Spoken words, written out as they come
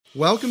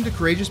Welcome to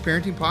Courageous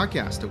Parenting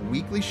Podcast, a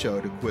weekly show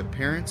to equip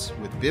parents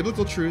with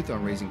biblical truth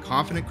on raising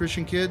confident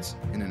Christian kids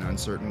in an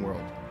uncertain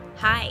world.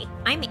 Hi,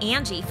 I'm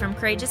Angie from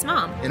Courageous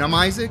Mom. And I'm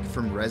Isaac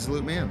from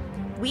Resolute Man.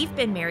 We've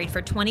been married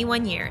for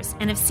 21 years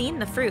and have seen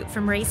the fruit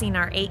from raising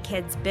our 8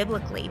 kids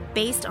biblically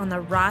based on the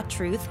raw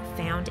truth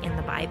found in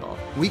the Bible.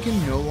 We can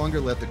no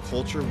longer let the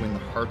culture win the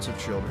hearts of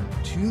children.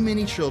 Too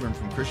many children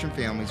from Christian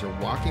families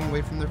are walking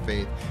away from their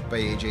faith by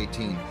age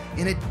 18.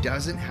 And it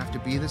doesn't have to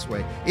be this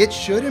way. It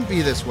shouldn't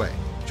be this way.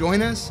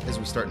 Join us as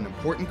we start an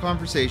important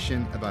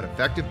conversation about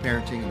effective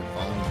parenting in the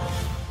following world.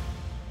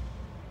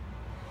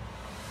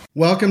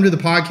 Welcome to the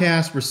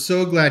podcast. We're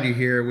so glad you're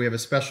here. We have a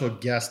special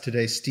guest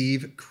today,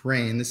 Steve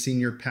Crane, the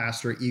senior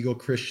pastor at Eagle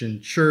Christian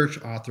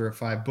Church, author of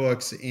 5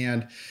 books.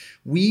 And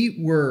we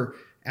were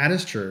at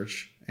his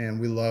church, and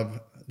we love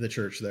the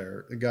church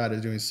there. God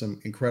is doing some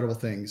incredible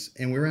things.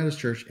 And we were at his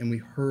church, and we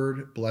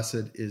heard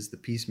Blessed is the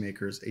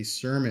Peacemakers, a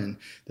sermon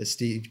that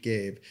Steve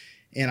gave.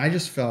 And I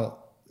just felt,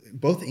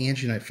 both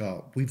Angie and I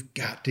felt, we've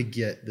got to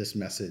get this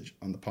message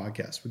on the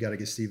podcast. We got to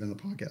get Steve on the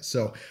podcast.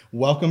 So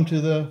welcome to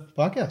the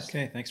podcast.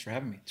 Okay, thanks for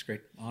having me. It's a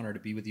great honor to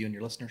be with you and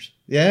your listeners.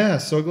 Yeah,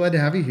 so glad to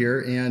have you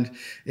here. And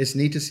it's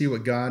neat to see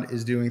what God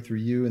is doing through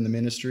you in the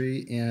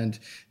ministry. And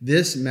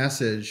this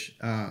message,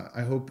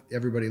 I hope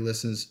everybody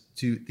listens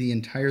to the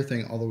entire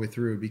thing all the way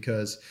through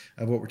because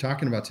of what we're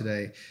talking about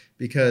today.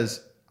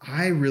 Because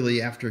I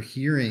really, after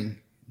hearing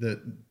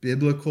the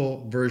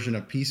biblical version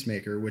of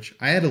peacemaker, which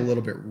I had a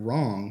little bit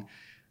wrong,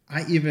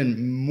 I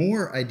even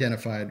more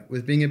identified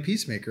with being a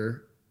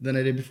peacemaker than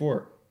I did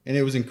before. And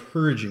it was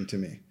encouraging to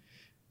me.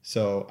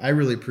 So I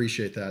really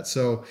appreciate that.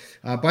 So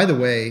by the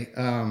way,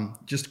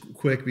 just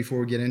quick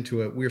before we get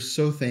into it, we're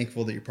so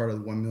thankful that you're part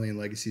of the 1 Million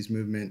Legacies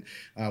movement.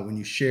 When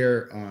you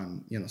share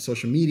on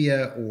social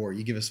media or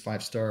you give us a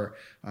 5-star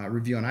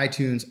review on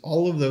iTunes,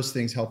 all of those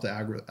things help the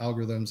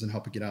algorithms and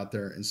help it get out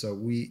there. And so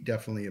we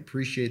definitely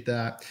appreciate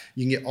that.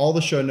 You can get all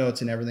the show notes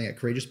and everything at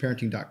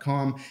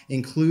courageousparenting.com,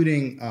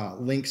 including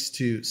links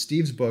to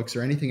Steve's books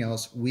or anything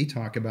else we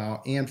talk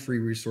about and free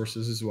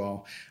resources as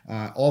well.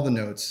 All the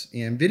notes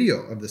and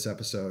video of this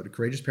episode.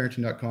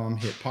 Courageousparenting.com,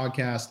 hit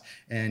podcast,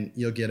 and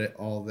you'll get it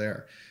all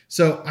there.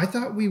 So I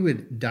thought we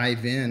would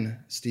dive in,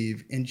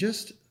 Steve, and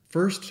just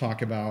first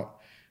talk about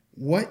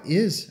what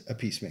is a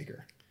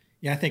peacemaker?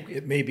 Yeah, I think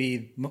it may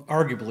be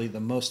arguably the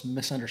most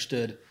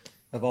misunderstood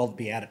of all the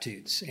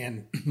Beatitudes.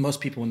 And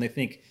most people, when they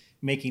think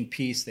making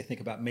peace, they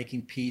think about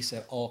making peace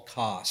at all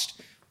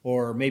cost,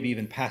 or maybe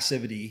even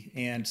passivity.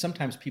 And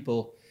sometimes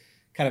people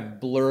kind of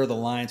blur the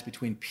lines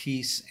between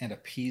peace and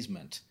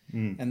appeasement.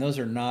 And those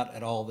are not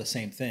at all the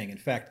same thing. In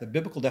fact, the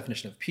biblical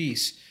definition of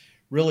peace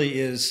really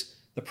is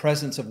the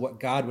presence of what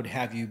God would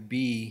have you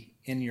be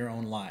in your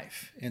own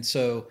life. And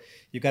so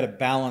you've got to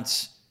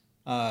balance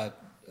a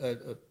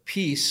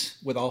peace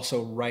with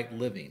also right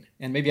living.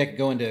 And maybe I could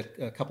go into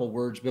a couple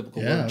words,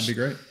 biblical words. Yeah, that'd be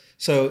great.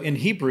 So in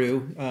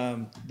Hebrew,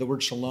 the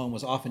word shalom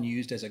was often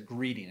used as a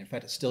greeting. In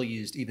fact, it's still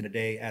used even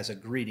today as a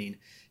greeting.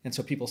 And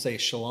so people say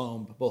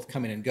shalom, both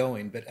coming and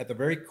going. But at the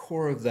very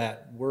core of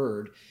that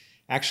word,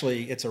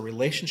 actually, it's a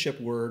relationship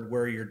word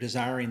where you're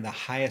desiring the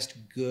highest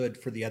good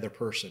for the other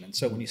person. And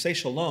so when you say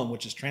shalom,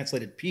 which is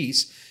translated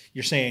peace,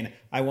 you're saying,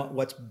 I want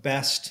what's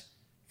best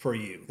for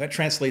you. That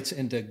translates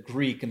into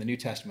Greek in the New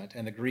Testament.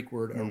 And the Greek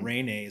word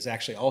eirene is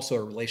actually also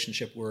a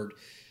relationship word.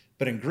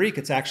 But in Greek,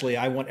 it's actually,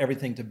 I want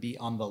everything to be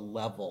on the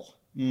level.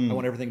 I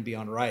want everything to be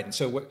on right. And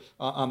so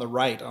on the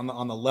right, on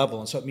the level.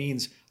 And so it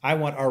means I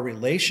want our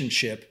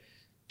relationship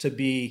to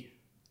be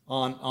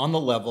on the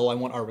level. I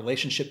want our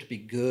relationship to be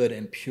good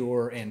and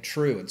pure and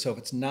true. And so if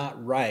it's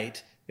not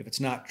right, if it's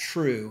not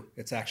true,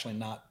 it's actually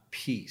not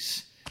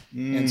peace.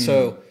 And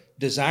so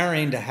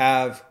desiring to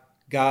have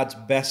God's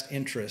best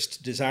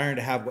interest, desiring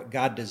to have what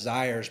God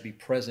desires be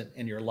present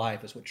in your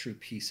life is what true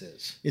peace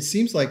is. It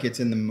seems like it's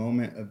in the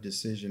moment of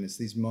decision. It's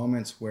these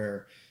moments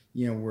where,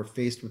 we're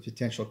faced with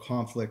potential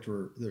conflict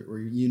or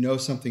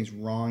something's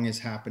wrong is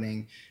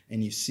happening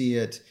and you see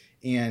it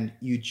and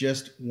you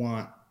just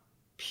want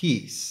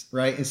peace,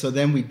 right? And so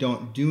then we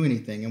don't do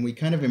anything and we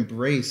kind of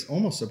embrace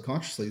almost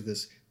subconsciously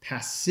this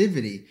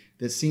passivity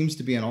that seems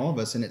to be in all of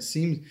us. And it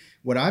seems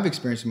what I've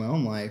experienced in my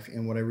own life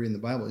and what I read in the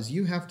Bible is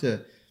you have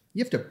to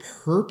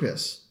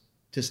purpose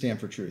to stand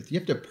for truth. You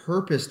have to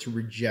purpose to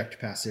reject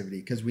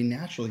passivity because we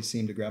naturally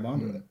seem to grab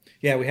onto it.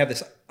 Yeah, we have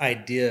this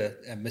idea,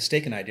 a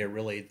mistaken idea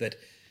really, that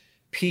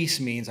peace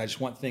means I just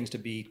want things to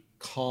be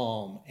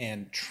calm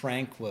and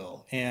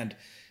tranquil. And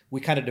we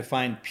kind of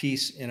define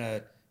peace in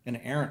an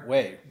errant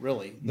way,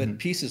 really. But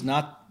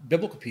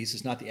biblical peace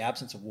is not the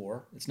absence of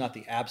war. It's not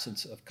the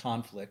absence of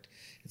conflict.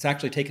 It's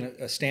actually taking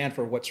a stand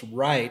for what's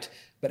right,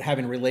 but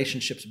having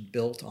relationships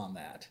built on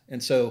that.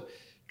 And so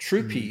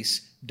true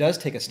peace does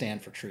take a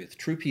stand for truth.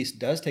 True peace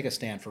does take a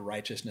stand for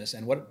righteousness.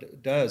 And what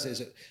it does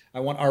is I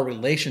want our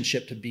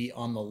relationship to be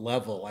on the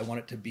level. I want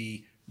it to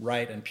be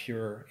right and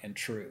pure and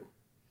true.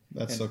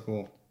 That's so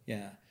cool.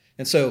 Yeah.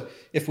 And so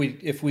if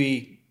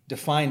we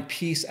define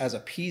peace as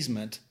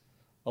appeasement,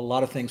 a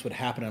lot of things would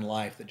happen in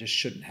life that just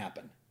shouldn't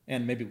happen.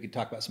 And maybe we could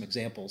talk about some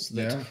examples.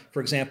 For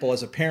example,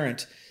 as a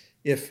parent,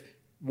 If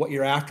what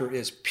you're after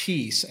is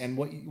peace, and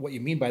what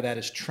you mean by that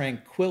is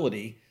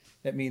tranquility,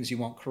 that means you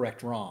won't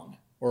correct wrong,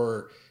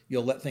 or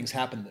you'll let things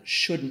happen that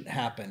shouldn't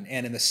happen.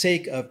 And in the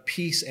sake of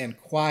peace and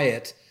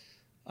quiet,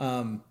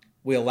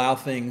 we allow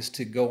things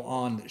to go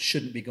on that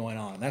shouldn't be going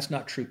on. And that's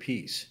not true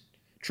peace.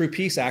 True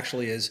peace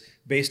actually is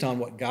based on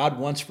what God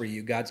wants for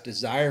you, God's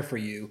desire for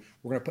you.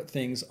 We're going to put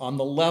things on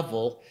the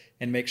level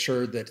and make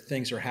sure that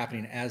things are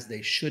happening as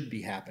they should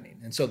be happening.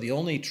 And so the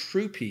only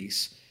true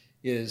peace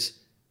is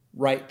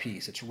right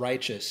peace. It's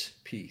righteous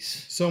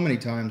peace. So many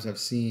times I've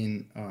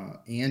seen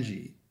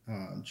Angie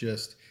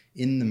just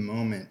in the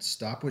moment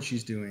stop what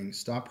she's doing,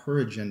 stop her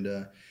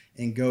agenda,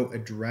 and go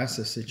address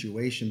a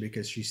situation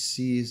because she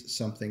sees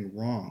something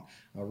wrong,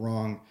 a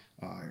wrong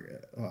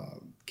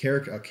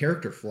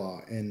character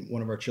flaw in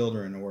one of our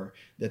children, or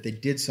that they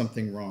did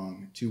something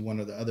wrong to one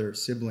of the other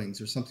siblings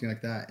or something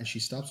like that. And she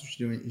stops what she's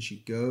doing and she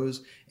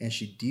goes and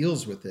she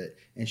deals with it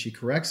and she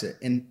corrects it.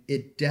 And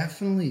it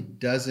definitely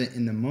doesn't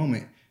in the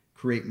moment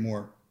create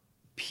more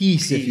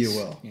peace, if you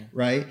will, yeah.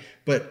 Right?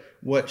 But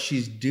what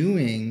she's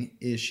doing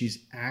is she's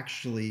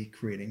actually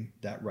creating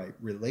that right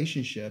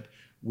relationship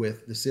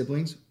with the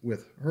siblings,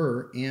 with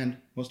her, and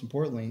most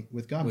importantly,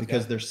 with God,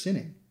 because they're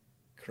sinning.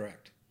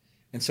 Correct.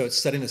 And so it's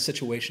setting the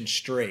situation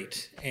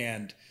straight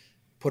and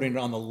putting it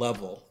on the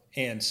level.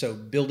 And so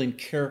building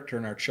character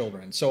in our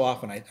children. So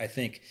often I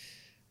think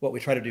what we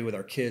try to do with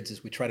our kids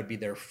is we try to be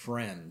their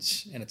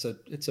friends. And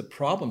it's a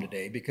problem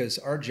today because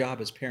our job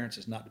as parents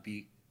is not to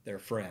be their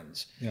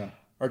friends. Yeah.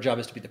 Our job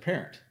is to be the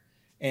parent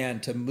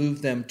and to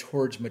move them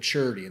towards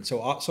maturity. And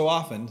so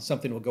often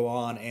something will go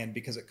on, and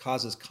because it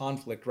causes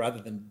conflict, rather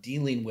than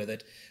dealing with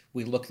it,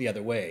 we look the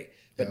other way.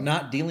 But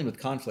not dealing with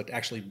conflict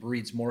actually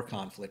breeds more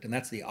conflict, and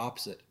that's the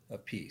opposite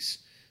of peace.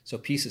 So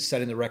peace is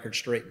setting the record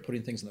straight and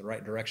putting things in the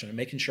right direction and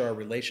making sure our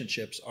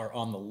relationships are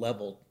on the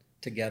level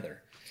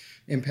together.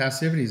 And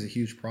passivity is a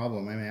huge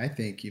problem. I mean, I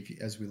think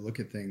as we look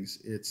at things,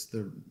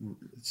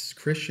 it's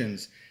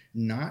Christians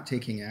not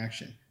taking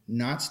action,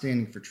 not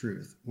standing for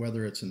truth,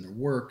 whether it's in their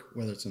work,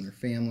 whether it's in their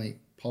family,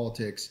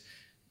 politics,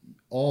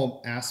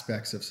 all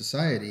aspects of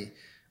society,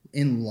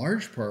 in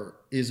large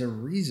part is a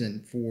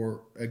reason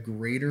for a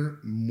greater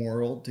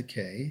moral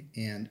decay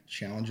and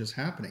challenges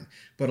happening.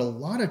 But a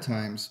lot of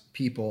times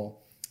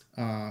people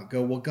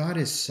go, well, God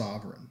is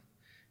sovereign.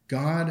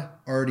 God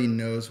already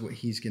knows what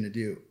he's going to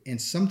do. And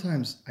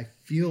sometimes I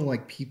feel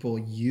like people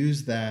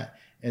use that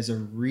as a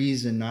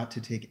reason not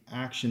to take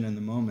action in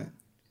the moment.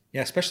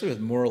 Yeah, especially with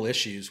moral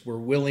issues, we're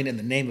willing in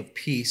the name of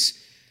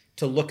peace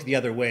to look the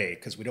other way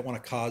because we don't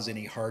want to cause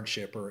any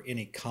hardship or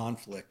any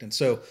conflict. And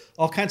so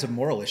all kinds of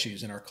moral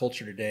issues in our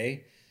culture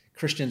today,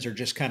 Christians are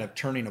just kind of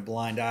turning a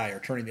blind eye or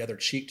turning the other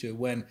cheek to,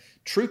 when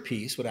true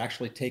peace would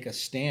actually take a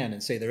stand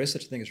and say there is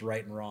such a thing as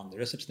right and wrong.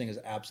 There is such a thing as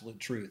absolute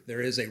truth.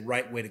 There is a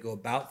right way to go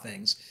about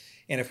things.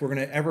 And if we're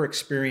going to ever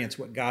experience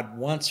what God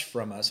wants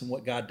from us and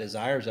what God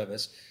desires of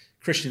us,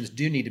 Christians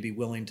do need to be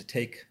willing to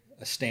take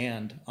a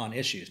stand on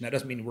issues. And that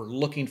doesn't mean we're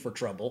looking for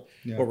trouble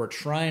or we're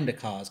trying to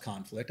cause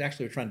conflict.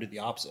 Actually, we're trying to do the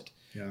opposite.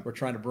 Yeah. We're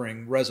trying to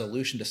bring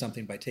resolution to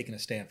something by taking a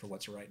stand for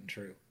what's right and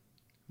true.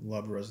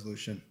 Love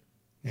resolution.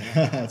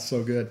 Yeah. That's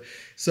so good.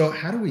 So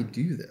how do we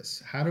do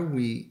this? How do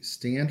we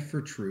stand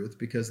for truth?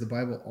 Because the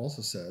Bible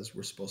also says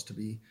we're supposed to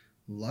be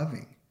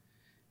loving.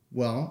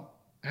 Well,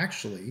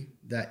 actually,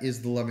 that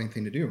is the loving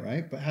thing to do,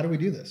 right? But how do we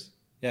do this?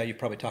 Yeah, you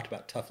probably talked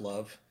about tough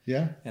love.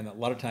 Yeah. And a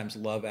lot of times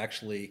love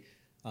actually,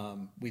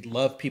 we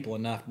love people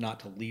enough not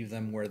to leave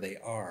them where they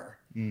are.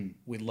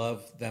 We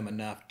love them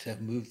enough to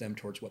move them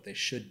towards what they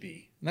should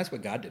be. And that's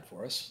what God did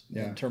for us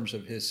in terms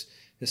of his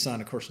son.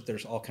 Of course,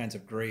 there's all kinds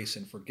of grace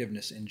and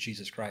forgiveness in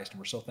Jesus Christ, and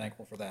we're so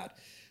thankful for that.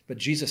 But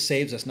Jesus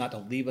saves us not to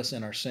leave us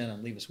in our sin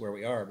and leave us where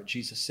we are, but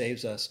Jesus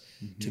saves us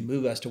to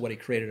move us to what he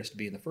created us to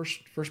be in the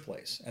first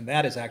place. And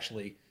that is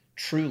actually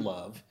true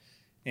love.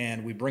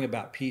 And we bring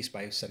about peace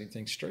by setting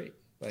things straight,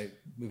 by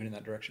moving in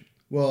that direction.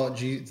 Well,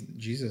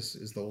 Jesus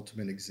is the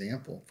ultimate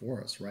example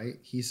for us, right?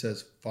 He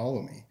says,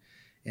 follow me.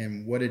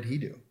 And what did he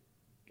do?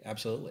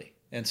 Absolutely.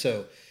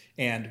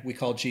 And we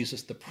call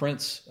Jesus the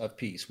Prince of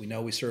Peace. We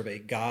know we serve a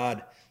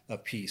God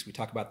of peace. We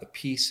talk about the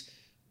peace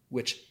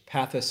which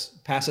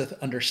passeth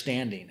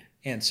understanding.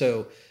 And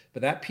so,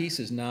 but that peace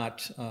is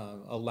not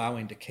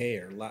allowing decay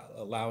or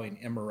allowing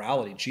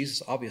immorality.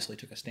 Jesus obviously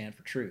took a stand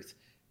for truth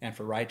and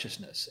for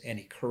righteousness, and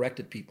he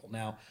corrected people.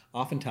 Now,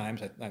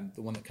 oftentimes,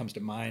 the one that comes to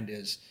mind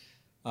is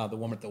the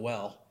woman at the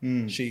well.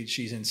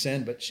 She's in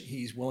sin, but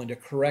he's willing to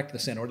correct the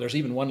sin. Or there's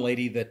even one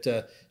lady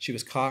that she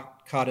was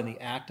caught in the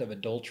act of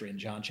adultery in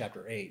John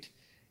chapter 8.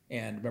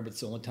 And remember,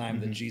 it's the only time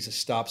that Jesus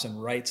stops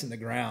and writes in the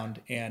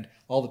ground, and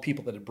all the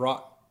people that had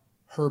brought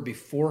her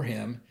before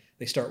him,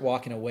 they start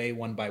walking away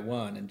one by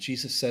one. And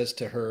Jesus says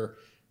to her,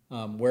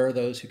 where are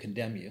those who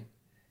condemn you?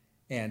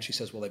 And she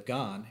says, well, they've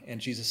gone.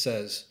 And Jesus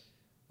says,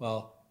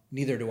 well,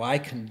 neither do I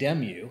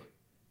condemn you,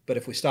 but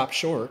if we stop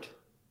short,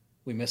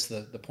 we miss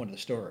the point of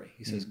the story.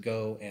 He says,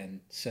 go and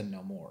sin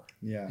no more.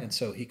 Yeah. And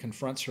so he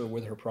confronts her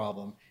with her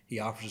problem. He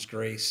offers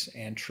grace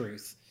and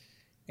truth.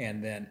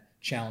 And then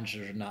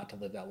challenges or not to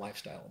live that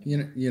lifestyle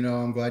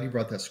anymore. I'm glad you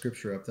brought that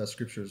scripture up. That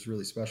scripture is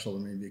really special to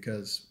me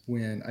because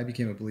when I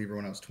became a believer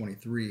when I was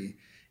 23,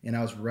 and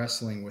I was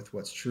wrestling with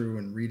what's true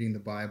and reading the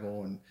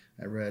Bible, and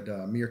I read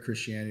Mere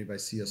Christianity by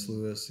C.S.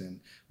 Lewis and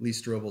Lee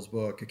Strobel's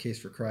book, A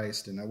Case for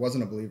Christ, and I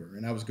wasn't a believer.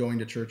 And I was going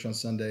to church on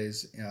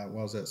Sundays while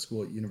I was at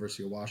school at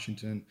University of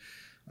Washington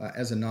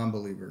as a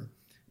non-believer.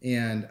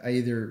 And I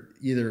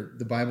either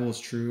the Bible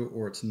is true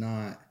or it's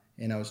not,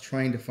 and I was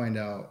trying to find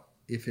out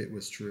if it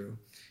was true.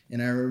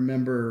 And I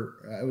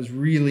remember I was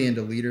really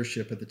into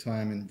leadership at the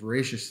time and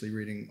voraciously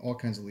reading all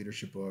kinds of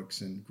leadership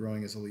books and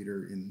growing as a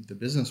leader in the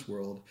business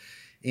world.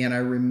 And I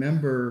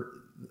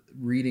remember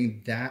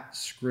reading that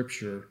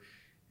scripture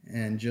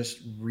and just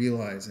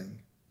realizing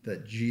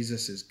that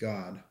Jesus is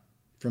God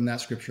from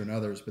that scripture and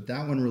others. But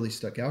that one really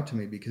stuck out to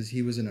me because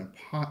he was in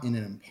an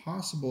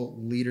impossible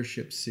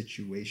leadership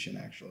situation,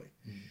 actually.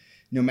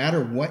 No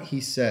matter what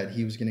he said,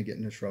 he was going to get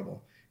into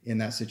trouble in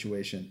that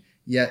situation.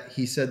 Yet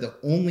he said the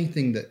only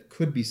thing that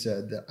could be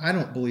said that I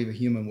don't believe a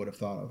human would have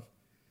thought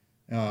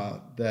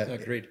of.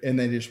 Agreed. And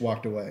they just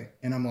walked away.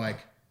 And I'm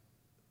like,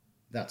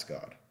 that's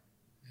God.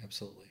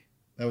 Absolutely.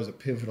 That was a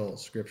pivotal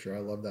scripture. I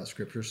love that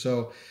scripture.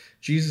 So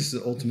Jesus is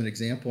the ultimate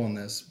example in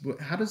this. But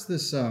how does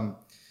this,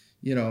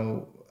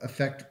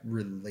 affect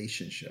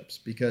relationships?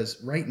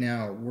 Because right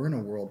now we're in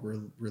a world where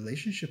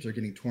relationships are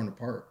getting torn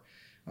apart.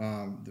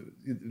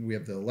 We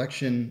have the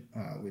election.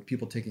 We have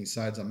people taking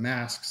sides on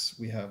masks.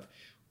 We have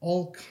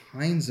all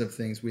kinds of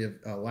things. We have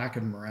a lack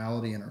of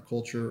morality in our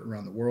culture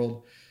around the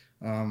world.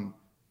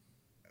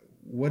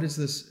 What does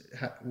this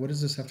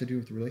have to do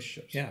with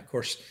relationships? Yeah, of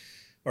course.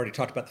 Already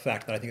talked about the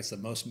fact that I think it's the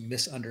most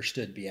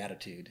misunderstood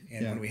beatitude.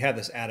 And when we have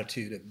this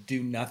attitude of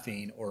do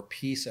nothing or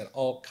peace at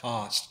all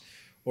costs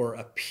or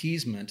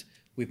appeasement,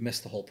 we've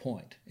missed the whole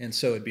point. And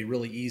so it'd be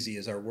really easy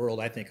as our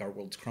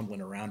world's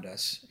crumbling around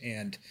us.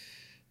 And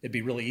it'd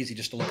be really easy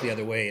just to look the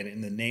other way and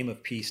in the name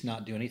of peace,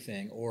 not do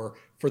anything. Or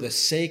for the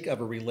sake of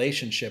a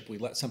relationship, we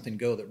let something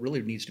go that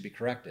really needs to be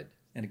corrected.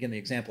 And again, the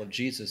example of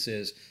Jesus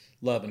is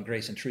love and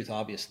grace and truth,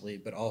 obviously,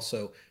 but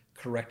also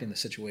correcting the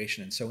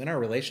situation. And so in our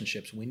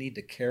relationships, we need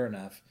to care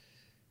enough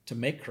to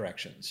make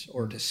corrections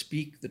or to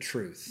speak the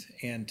truth.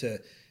 And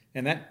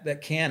that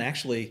can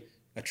actually,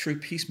 a true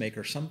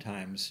peacemaker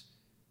sometimes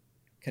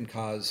can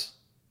cause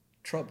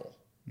trouble.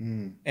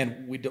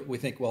 And we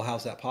think, well,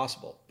 how's that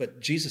possible? But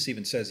Jesus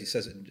even says, he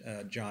says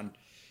in John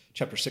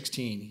chapter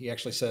 16, he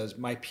actually says,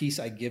 my peace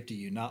I give to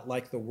you, not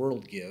like the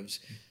world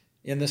gives.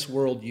 In this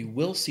world, you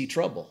will see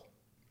trouble,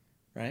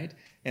 right?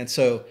 And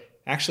so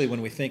actually,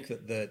 when we think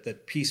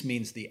that peace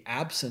means the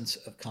absence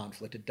of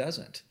conflict, it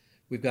doesn't.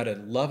 We've got to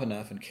love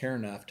enough and care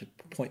enough to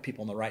point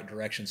people in the right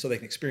direction so they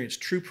can experience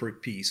true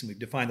peace. And we've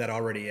defined that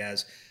already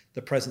as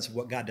the presence of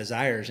what God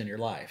desires in your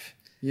life.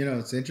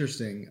 It's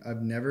interesting.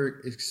 I've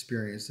never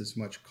experienced as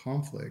much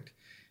conflict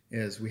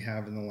as we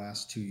have in the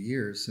last 2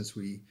 years since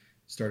we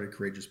started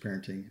Courageous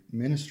Parenting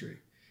Ministry.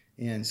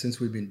 And since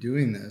we've been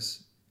doing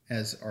this,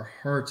 as our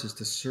hearts is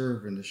to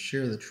serve and to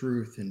share the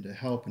truth and to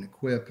help and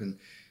equip, and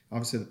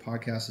obviously the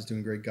podcast is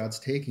doing great, God's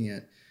taking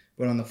it.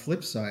 But on the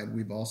flip side,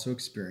 we've also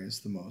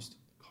experienced the most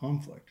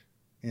conflict.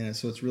 And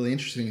so it's really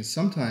interesting. And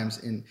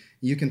sometimes, and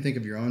you can think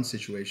of your own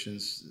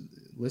situations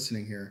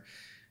listening here,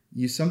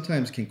 you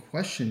sometimes can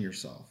question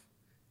yourself.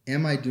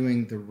 Am I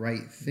doing the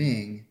right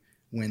thing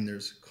when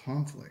there's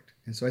conflict?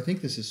 And so I think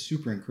this is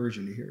super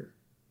encouraging to hear.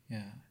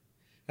 Yeah.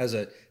 As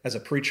a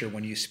preacher,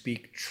 when you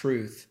speak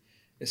truth,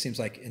 it seems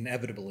like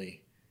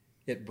inevitably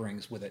it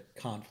brings with it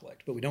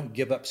conflict. But we don't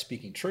give up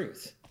speaking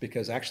truth,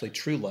 because actually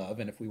true love,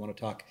 and if we want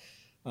to talk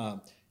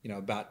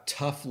about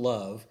tough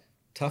love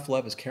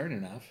is caring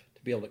enough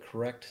to be able to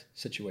correct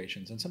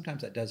situations. And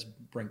sometimes that does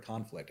bring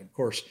conflict. Of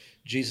course,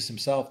 Jesus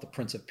himself, the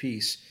Prince of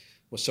Peace,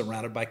 was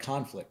surrounded by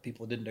conflict.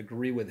 People didn't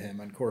agree with him.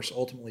 And of course,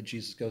 ultimately,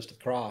 Jesus goes to the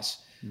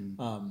cross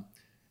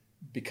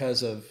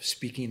because of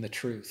speaking the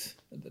truth,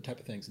 the type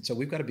of things. And so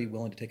we've got to be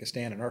willing to take a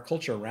stand. And our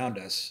culture around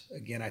us,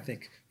 again, I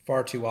think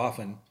far too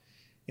often,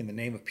 in the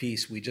name of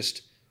peace, we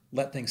just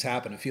let things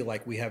happen and feel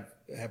like we have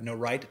no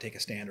right to take a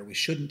stand, or we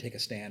shouldn't take a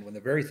stand, when the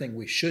very thing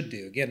we should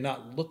do, again,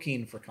 not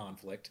looking for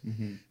conflict,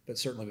 but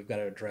certainly we've got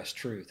to address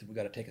truth, and we've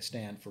got to take a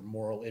stand for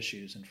moral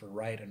issues and for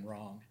right and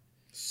wrong.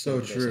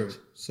 So true.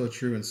 So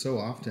true. And so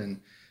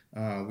often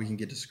we can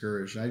get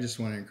discouraged. And I just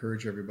want to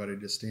encourage everybody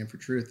to stand for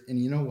truth.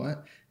 And you know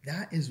what?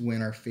 That is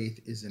when our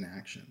faith is in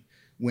action.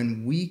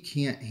 When we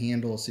can't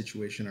handle a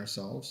situation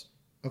ourselves,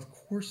 of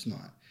course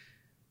not.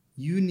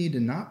 You need to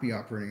not be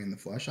operating in the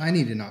flesh. I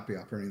need to not be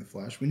operating in the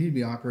flesh. We need to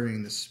be operating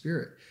in the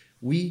Spirit.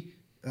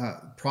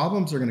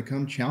 Problems are going to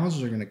come,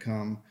 challenges are going to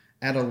come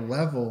at a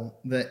level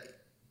that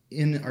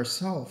in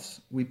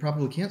ourselves, we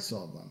probably can't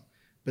solve them.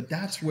 But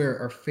that's where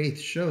our faith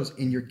shows,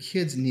 and your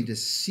kids need to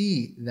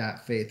see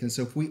that faith. And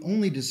so if we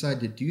only decide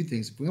to do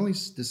things, if we only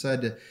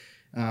decide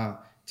to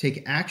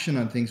take action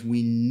on things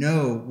we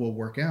know will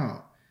work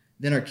out,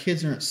 then our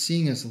kids aren't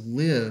seeing us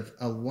live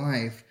a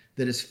life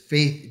that is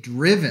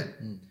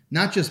faith-driven,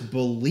 not just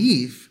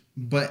belief,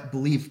 but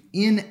believe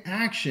in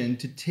action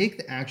to take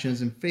the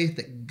actions in faith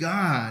that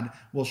God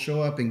will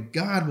show up and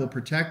God will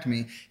protect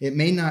me. It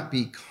may not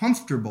be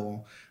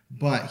comfortable,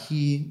 but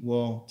he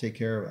will take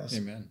care of us.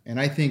 Amen. And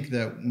I think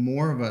that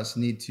more of us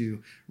need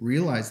to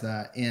realize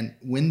that. And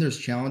when there's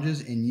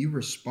challenges and you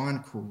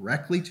respond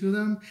correctly to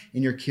them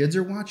and your kids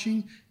are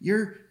watching,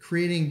 you're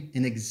creating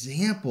an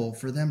example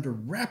for them to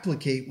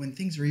replicate when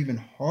things are even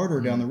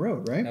harder down the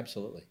road, right?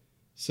 Absolutely.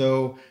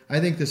 So I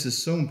think this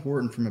is so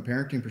important from a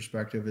parenting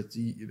perspective. It's,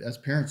 as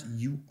parents,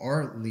 you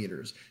are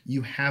leaders.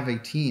 You have a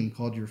team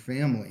called your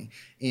family.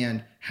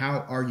 And how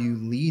are you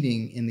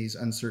leading in these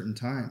uncertain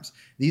times?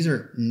 These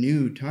are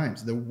new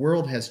times. The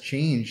world has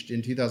changed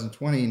in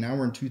 2020. Now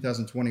we're in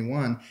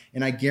 2021.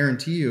 And I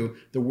guarantee you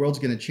the world's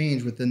going to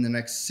change within the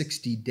next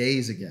 60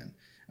 days again.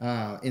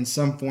 In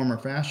some form or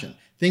fashion.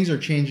 Things are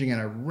changing at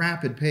a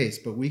rapid pace,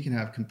 but we can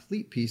have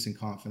complete peace and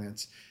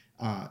confidence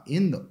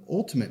in the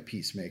ultimate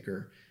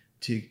peacemaker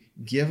to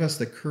give us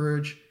the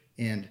courage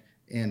and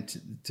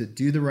to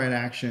do the right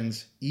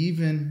actions,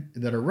 even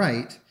that are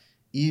right,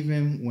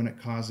 even when it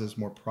causes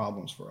more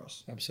problems for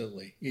us.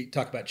 Absolutely. You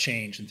talk about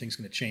change and things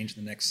going to change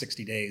in the next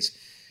 60 days.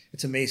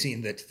 It's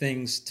amazing that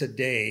things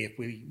today, if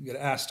we get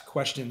asked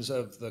questions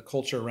of the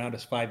culture around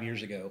us 5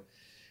 years ago,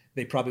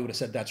 they probably would have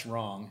said that's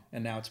wrong,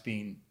 and now it's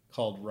being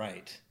called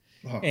right.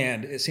 Oh.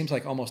 And it seems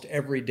like almost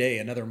every day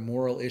another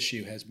moral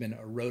issue has been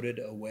eroded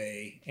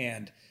away.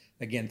 And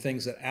again,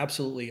 things that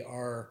absolutely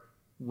are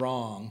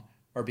wrong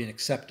are being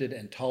accepted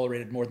and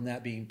tolerated, more than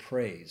that, being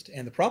praised.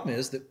 And the problem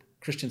is that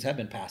Christians have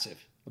been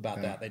passive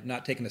about that. They've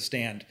not taken a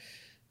stand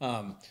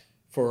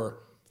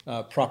for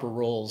proper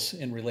roles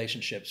in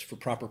relationships, for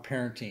proper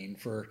parenting,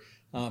 for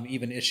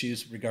even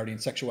issues regarding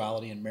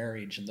sexuality and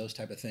marriage and those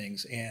type of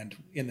things. And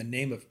in the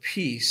name of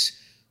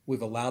peace,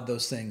 we've allowed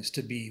those things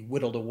to be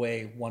whittled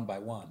away one by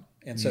one.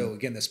 And so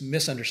again, this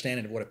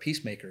misunderstanding of what a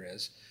peacemaker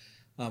is.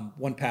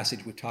 One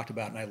passage we've talked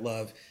about and I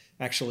love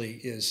actually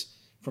is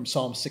from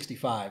Psalm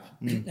 65.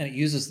 And it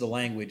uses the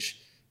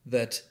language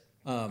that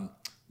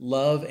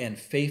love and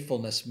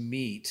faithfulness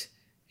meet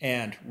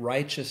and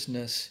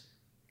righteousness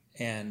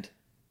and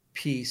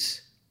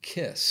peace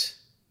kiss.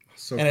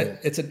 So and cool.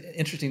 It's an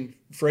interesting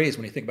phrase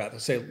when you think about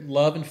it. Say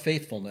love and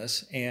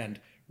faithfulness and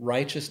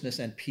righteousness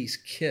and peace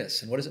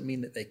kiss. And what does it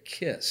mean that they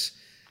kiss?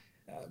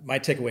 My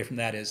takeaway from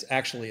that is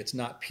actually it's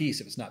not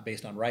peace if it's not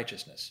based on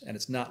righteousness, and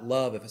it's not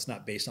love if it's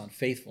not based on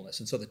faithfulness.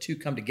 And so the two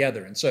come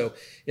together. And so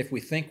if we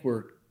think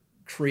we're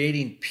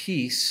creating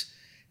peace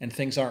and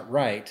things aren't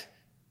right,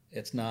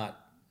 it's not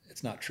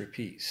true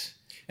peace.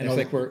 And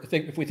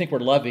if we think we're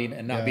loving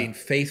and not being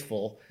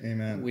faithful,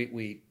 Amen.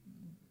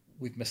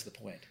 We've missed the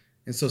point.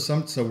 And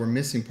so we're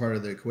missing part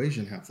of the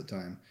equation half the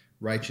time.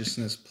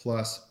 Righteousness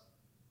plus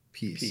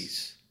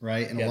peace.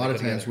 Right? And a lot of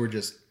times we're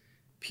just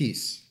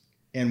peace.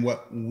 And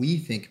what we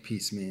think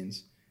peace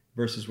means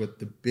versus what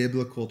the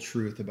biblical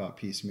truth about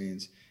peace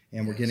means.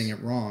 And we're getting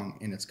it wrong,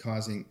 and it's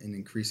causing an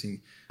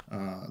increasing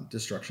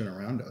destruction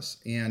around us.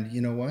 And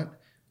you know what?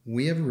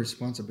 We have a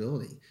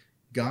responsibility.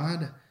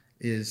 God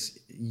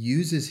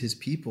uses his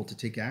people to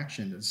take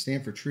action and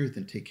stand for truth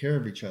and take care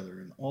of each other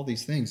and all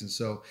these things. And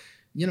so,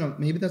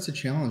 maybe that's a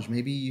challenge.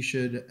 Maybe you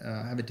should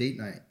have a date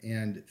night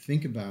and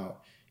think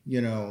about,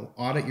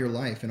 audit your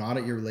life and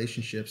audit your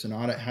relationships and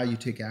audit how you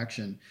take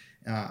action,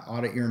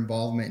 audit your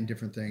involvement in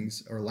different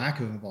things or lack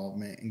of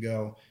involvement, and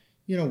go,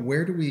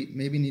 where do we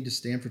maybe need to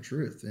stand for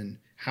truth, and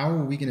how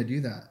are we going to do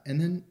that? And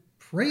then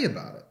pray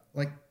about it.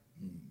 Like,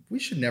 we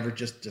should never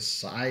just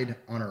decide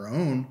on our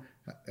own.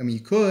 I mean,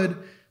 you could,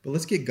 but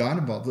let's get God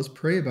involved. Let's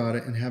pray about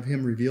it and have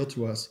him reveal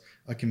to us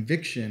a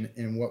conviction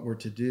in what we're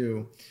to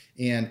do,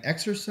 and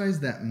exercise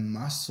that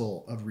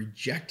muscle of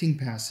rejecting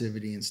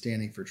passivity and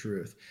standing for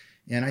truth.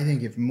 And I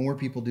think if more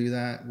people do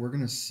that, we're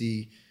going to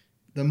see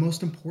the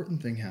most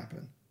important thing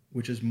happen,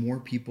 which is more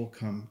people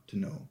come to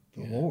know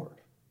the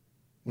Lord,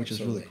 which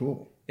is really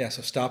cool. Yeah,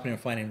 so stopping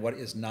and finding what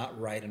is not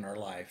right in our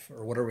life,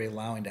 or what are we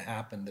allowing to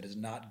happen that is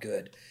not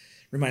good,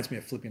 reminds me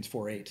of Philippians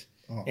 4:8.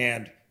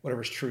 And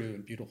whatever is true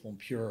and beautiful and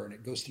pure, and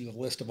it goes through the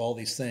list of all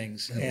these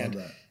things. I love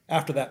that.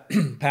 After that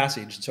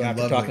passage, so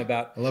after talking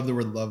about... I love the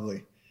word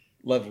lovely.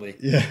 Lovely.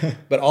 Yeah.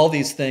 But all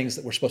these things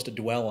that we're supposed to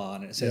dwell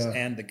on, and it says,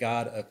 and the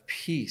God of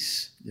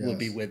peace will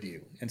be with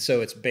you. And so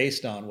it's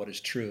based on what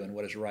is true and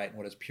what is right and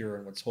what is pure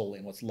and what's holy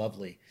and what's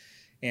lovely.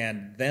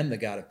 And then the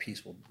God of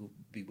peace will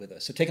be with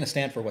us. So taking a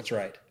stand for what's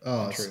right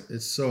and true.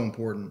 It's so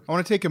important. I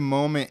want to take a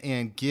moment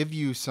and give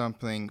you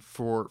something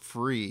for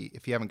free,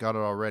 if you haven't got it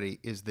already,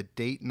 is the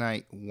Date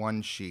Night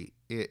One Sheet.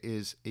 It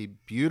is a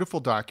beautiful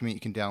document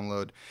you can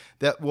download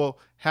that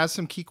has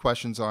some key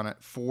questions on it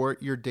for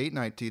your date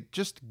night to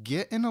just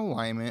get in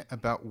alignment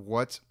about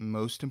what's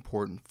most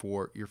important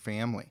for your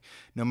family.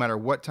 No matter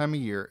what time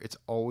of year, it's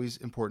always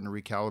important to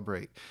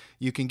recalibrate.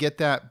 You can get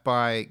that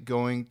by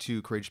going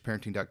to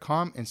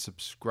courageousparenting.com and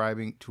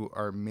subscribing to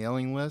our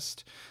mailing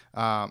list.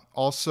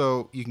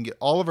 Also, you can get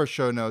all of our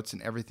show notes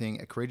and everything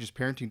at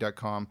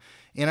courageousparenting.com.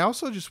 And I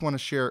also just want to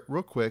share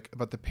real quick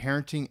about the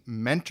Parenting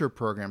Mentor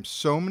Program.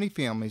 So many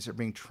families are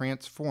being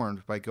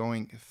transformed by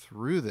going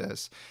through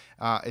this.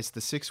 It's the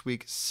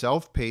 6-week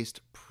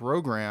self-paced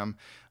program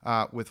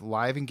with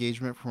live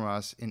engagement from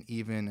us and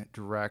even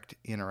direct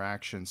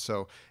interaction.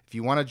 So if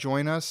you want to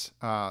join us,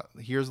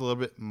 here's a little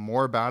bit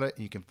more about it.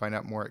 You can find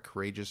out more at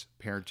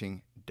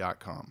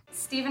courageousparenting.com.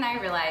 Steve and I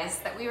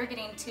realized that we were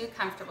getting too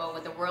comfortable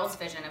with the world's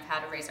vision of how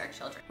to raise our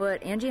children.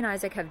 What Angie and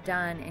Isaac have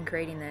done in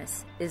creating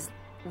this is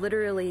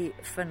literally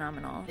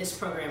phenomenal. This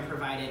program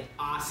provided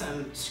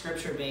awesome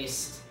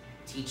scripture-based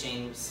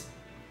teachings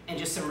and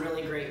just some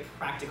really great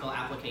practical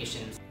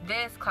applications.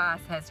 This class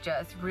has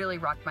just really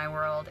rocked my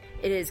world.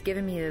 It has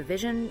given me a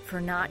vision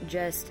for not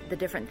just the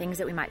different things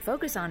that we might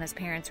focus on as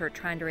parents who are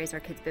trying to raise our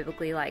kids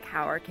biblically, like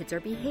how our kids are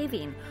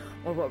behaving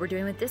or what we're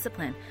doing with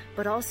discipline,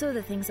 but also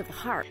the things of the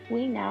heart.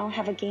 We now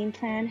have a game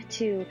plan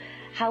to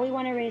how we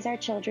want to raise our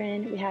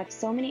children. We have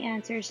so many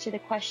answers to the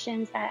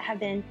questions that have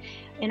been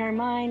in our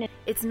mind.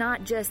 It's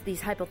not just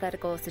these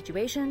hypothetical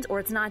situations, or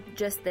it's not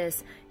just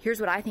this, here's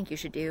what I think you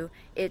should do.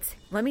 It's,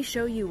 let me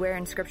show you where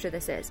in Scripture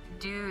this is.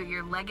 Do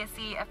your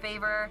legacy a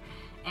favor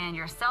and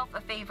yourself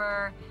a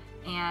favor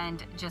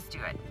and just do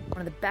it.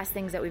 One of the best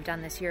things that we've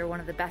done this year, one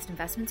of the best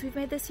investments we've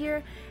made this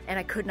year, and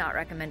I could not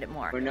recommend it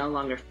more. We're no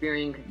longer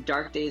fearing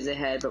dark days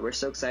ahead, but we're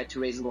so excited to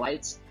raise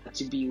lights,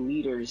 to be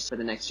leaders for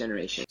the next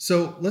generation.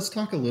 So let's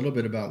talk a little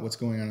bit about what's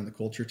going on in the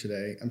culture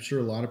today. I'm sure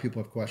a lot of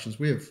people have questions.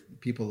 We have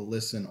people that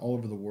listen all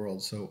over the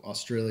world. So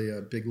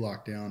Australia, big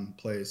lockdown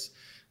place.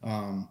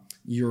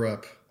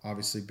 Europe,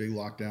 obviously big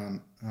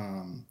lockdown.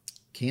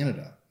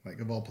 Canada,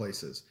 like of all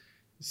places.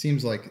 It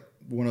seems like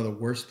one of the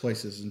worst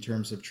places in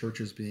terms of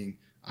churches being,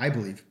 I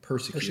believe,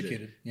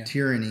 persecuted. Yeah.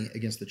 Tyranny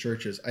against the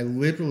churches. I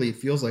literally, it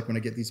feels like when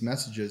I get these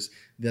messages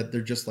that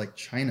they're just like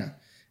China.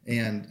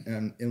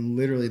 And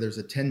literally there's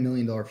a $10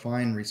 million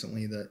fine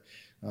recently that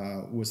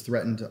was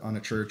threatened on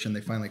a church, and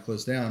they finally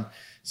closed down.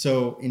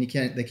 So, and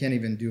they can't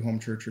even do home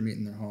church or meet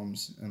in their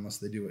homes unless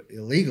they do it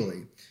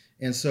illegally.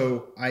 And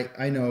so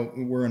I know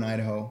we're in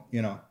Idaho,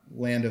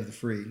 land of the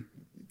free,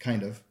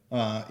 kind of.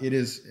 It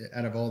is,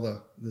 out of all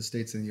the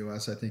states in the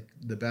U.S., I think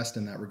the best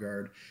in that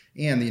regard.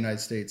 And the United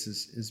States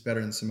is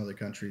better than some other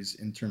countries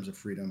in terms of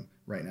freedom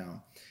right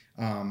now.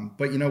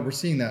 But, we're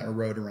seeing that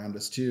erode around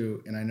us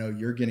too. And I know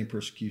you're getting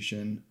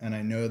persecution, and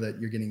I know that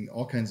you're getting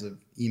all kinds of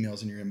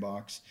emails in your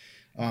inbox.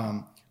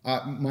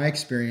 My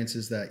experience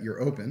is that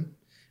you're open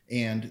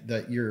and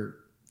that you're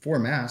for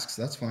masks.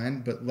 That's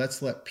fine. But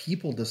let's let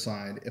people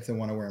decide if they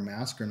want to wear a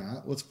mask or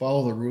not. Let's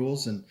follow the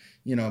rules and,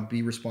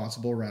 be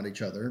responsible around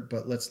each other,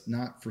 but let's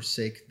not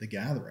forsake the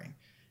gathering.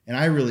 And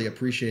I really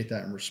appreciate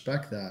that and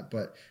respect that.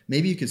 But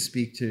maybe you could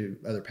speak to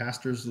other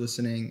pastors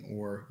listening,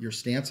 or your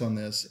stance on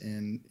this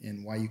and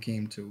why you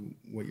came to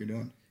what you're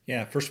doing.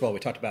 Yeah, first of all, we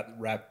talked about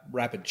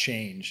rapid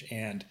change.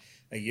 And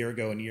a year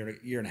ago and a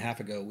year and a half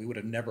ago, we would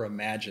have never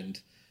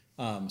imagined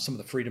some of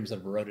the freedoms that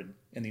have eroded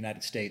in the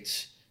United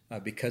States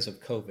because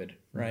of COVID,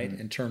 right?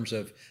 Mm-hmm. In terms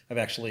of, I've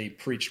actually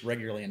preached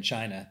regularly in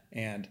China,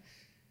 and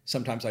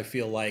sometimes I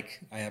feel like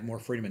I have more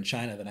freedom in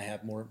China than I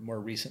have more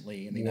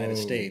recently in the United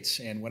States.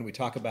 And when we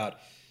talk about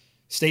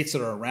states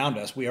that are around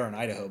us, we are in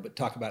Idaho, but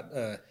talk about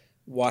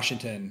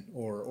Washington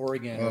or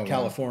Oregon or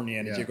California,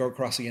 and as you go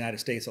across the United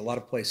States, a lot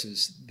of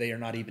places, they are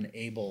not even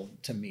able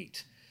to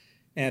meet.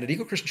 And at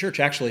Eagle Christian Church,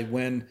 actually,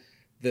 when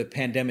the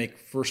pandemic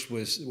first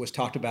was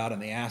talked about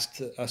and they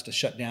asked us to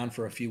shut down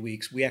for a few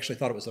weeks, we actually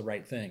thought it was the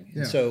right thing.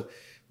 Yeah. And so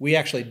we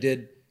actually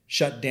did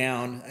shut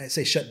down. I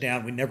say shut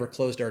down. We never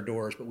closed our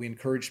doors, but we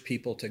encouraged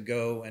people to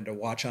go and to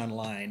watch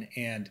online.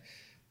 And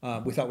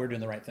we thought we were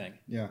doing the right thing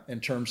in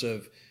terms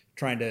of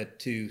trying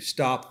to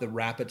stop the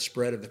rapid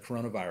spread of the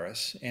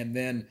coronavirus. And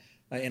then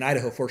in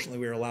Idaho, fortunately,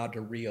 we were allowed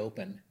to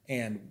reopen,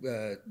 and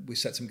we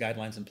set some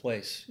guidelines in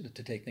place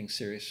to take things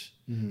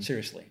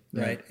seriously,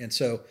 right? And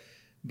so,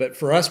 but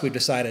for us, we've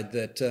decided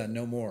that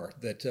no more,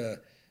 that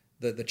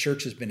the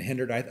church has been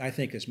hindered. I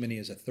think as many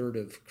as a third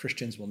of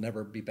Christians will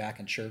never be back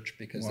in church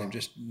because they've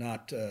just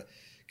not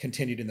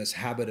continued in this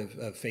habit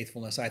of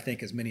faithfulness. I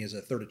think as many as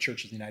a third of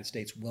churches in the United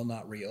States will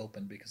not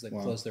reopen because they've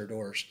closed their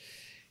doors.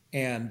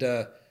 And,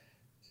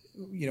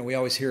 we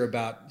always hear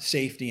about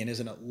safety and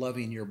isn't it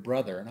loving your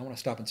brother? And I want to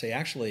stop and say,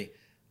 actually,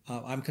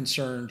 I'm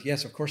concerned.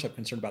 Yes, of course, I'm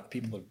concerned about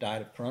the people who have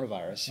died of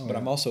coronavirus, but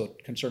I'm also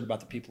concerned about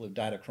the people who have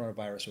died of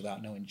coronavirus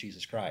without knowing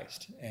Jesus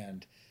Christ.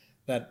 And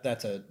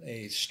that's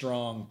a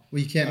strong.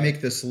 Well, you can't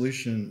make the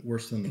solution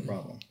worse than the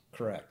problem.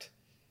 Correct.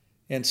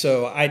 And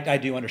so I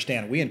do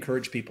understand. We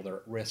encourage people that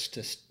are at risk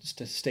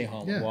to stay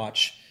home and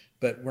watch,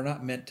 but we're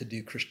not meant to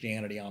do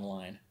Christianity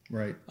online.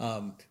 Right.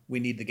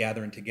 We need the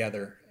gathering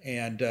together.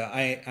 And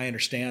I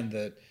understand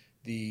that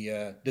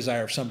the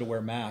desire of some to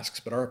wear masks,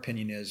 but our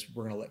opinion is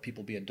we're going to let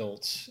people be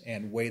adults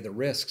and weigh the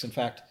risks. In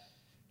fact,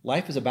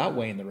 life is about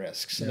weighing the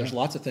risks. And there's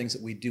lots of things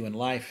that we do in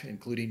life,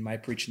 including my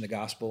preaching the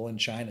gospel in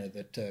China,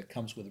 that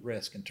comes with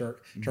risk. In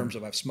terms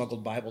of I've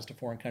smuggled Bibles to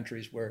foreign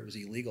countries where it was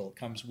illegal, it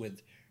comes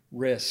with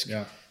risk.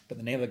 Yeah. But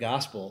the name of the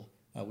gospel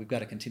we've got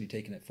to continue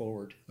taking it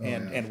forward Oh,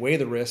 and weigh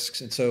the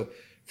risks. And so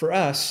for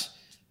us,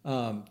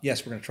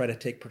 yes, we're going to try to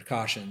take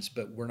precautions,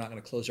 but we're not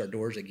going to close our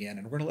doors again.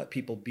 And we're going to let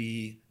people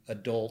be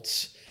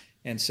adults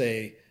and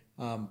say,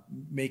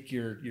 make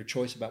your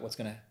choice about what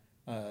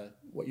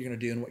you're going to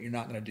do and what you're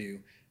not going to do.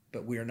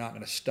 But we are not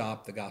going to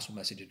stop the gospel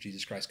message of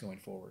Jesus Christ going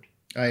forward.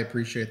 I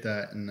appreciate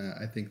that, and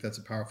I think that's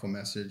a powerful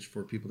message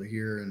for people to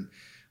hear. And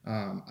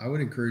I would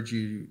encourage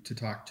you to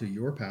talk to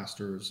your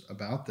pastors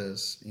about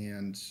this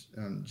and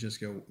just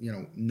go,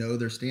 know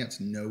their stance,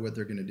 know what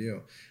they're going to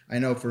do. I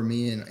know for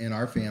me and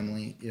our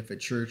family, if a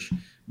church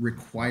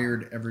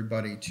required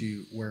everybody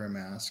to wear a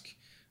mask,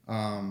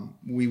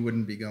 we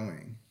wouldn't be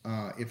going.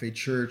 If a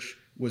church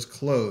was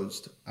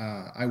closed,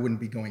 I wouldn't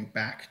be going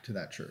back to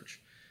that church.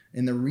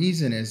 And the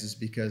reason is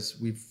because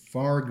we've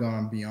far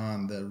gone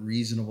beyond the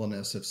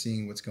reasonableness of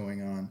seeing what's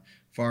going on,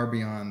 far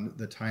beyond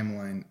the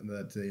timeline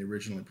that they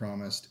originally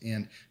promised.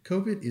 And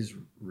COVID is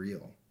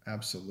real,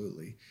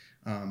 absolutely.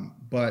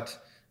 But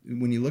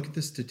when you look at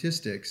the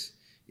statistics,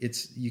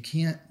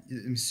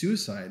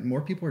 suicide,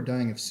 more people are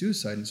dying of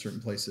suicide in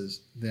certain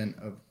places than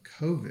of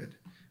COVID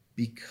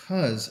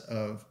because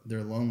of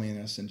their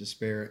loneliness and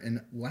despair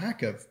and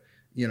lack of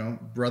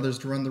brothers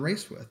to run the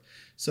race with.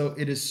 So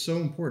it is so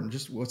important,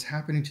 just what's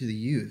happening to the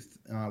youth.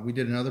 We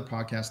did another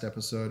podcast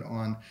episode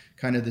on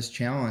kind of this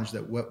challenge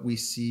that what we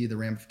see, the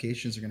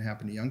ramifications are going to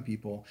happen to young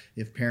people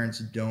if parents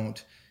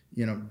don't,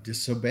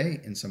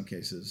 disobey in some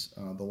cases,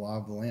 the law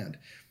of the land.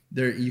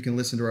 There, you can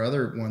listen to our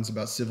other ones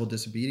about civil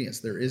disobedience.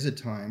 There is a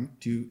time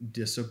to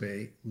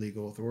disobey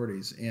legal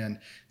authorities. And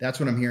that's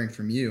what I'm hearing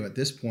from you. At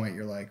this point,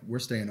 you're like, we're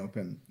staying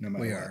open no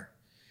matter what. We are.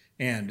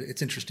 And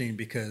it's interesting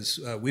because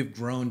we've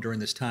grown during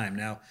this time.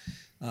 Now,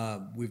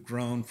 we've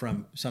grown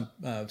from some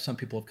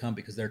people have come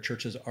because their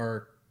churches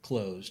are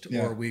closed,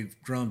 or we've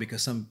grown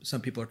because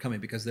some people are coming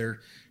because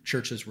their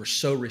churches were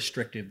so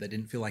restrictive they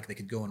didn't feel like they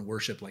could go and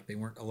worship, like they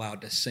weren't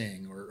allowed to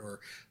sing or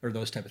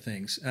those type of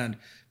things.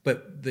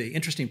 But the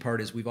interesting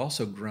part is we've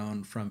also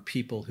grown from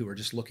people who are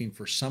just looking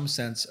for some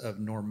sense of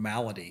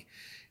normality,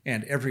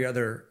 and every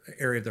other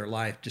area of their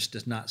life just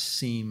does not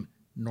seem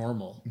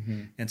normal.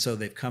 Mm-hmm. And so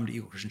they've come to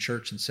Eagle Christian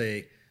Church and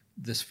say,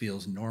 this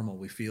feels normal.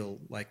 We feel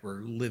like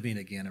we're living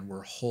again and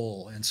we're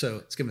whole. And so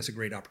it's given us a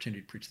great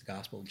opportunity to preach the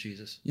gospel of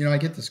Jesus. I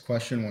get this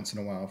question once in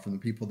a while from the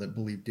people that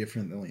believe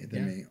differently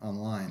than me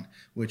online,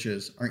 which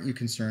is, aren't you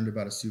concerned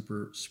about a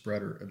super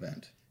spreader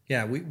event?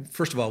 Yeah,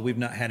 first of all, we've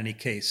not had any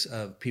case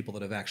of people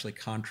that have actually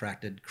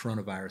contracted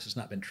coronavirus. It's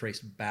not been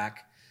traced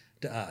back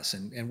to us.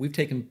 And we've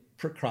taken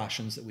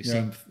precautions that we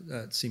seem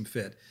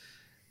fit.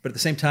 But at the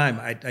same time,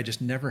 I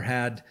just never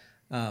had...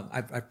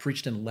 I've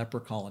preached in leper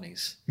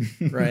colonies,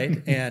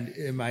 right?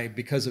 And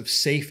because of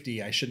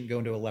safety, I shouldn't go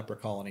into a leper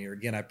colony. Or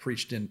again, I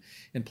preached in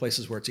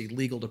places where it's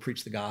illegal to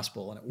preach the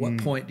gospel. And at what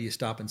point do you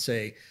stop and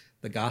say,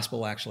 the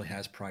gospel actually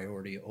has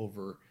priority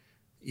over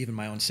even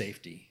my own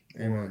safety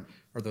or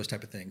those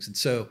type of things? And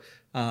so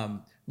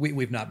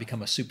we've not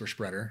become a super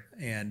spreader.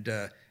 And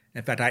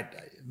in fact,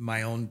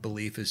 my own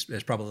belief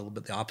is probably a little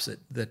bit the opposite,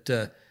 that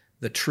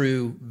the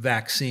true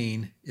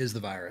vaccine is the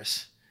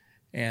virus.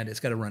 And it's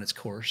got to run its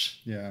course.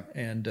 Yeah.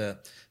 And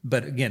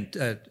but again,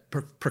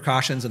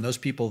 precautions, and those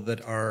people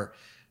that are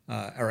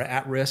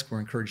at risk, we're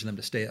encouraging them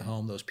to stay at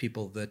home. Those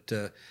people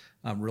that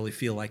really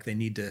feel like they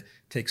need to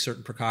take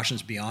certain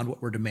precautions beyond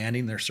what we're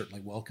demanding, they're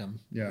certainly welcome.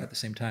 Yeah. At the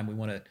same time, we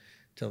want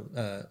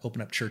to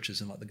open up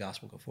churches and let the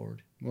gospel go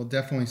forward. Well, it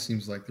definitely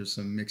seems like there's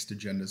some mixed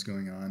agendas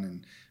going on,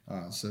 and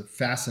it's a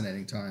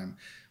fascinating time.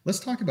 Let's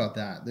talk about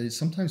that.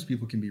 Sometimes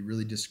people can be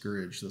really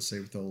discouraged, let's say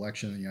with the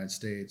election in the United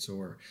States,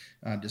 or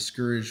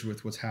discouraged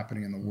with what's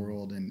happening in the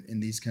world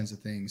and these kinds of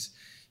things.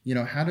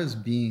 How does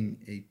being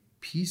a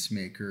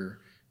peacemaker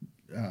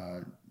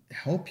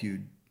help you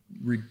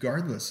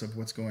regardless of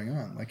what's going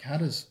on? Like, how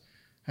does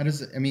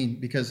it,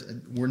 because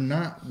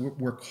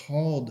we're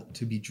called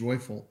to be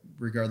joyful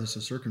regardless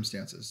of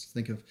circumstances.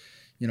 Think of,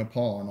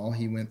 Paul and all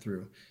he went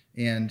through.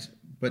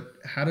 But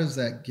how does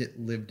that get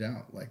lived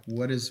out? Like,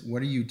 what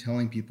are you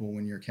telling people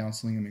when you're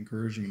counseling them,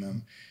 encouraging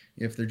them,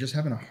 if they're just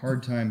having a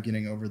hard time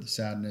getting over the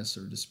sadness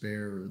or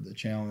despair or the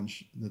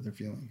challenge that they're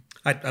feeling?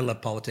 I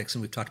love politics,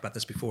 and we've talked about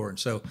this before. And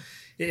so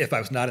if I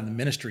was not in the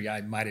ministry,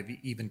 I might have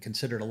even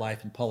considered a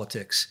life in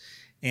politics.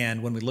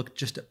 And when we look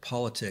just at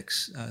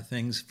politics,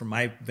 things from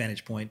my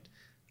vantage point,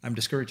 I'm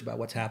discouraged about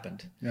what's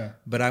happened. Yeah.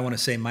 But I want to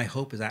say my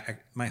hope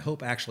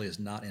actually is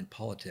not in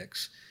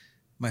politics.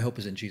 My hope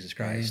is in Jesus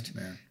Christ.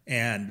 Amen.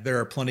 And there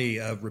are plenty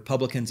of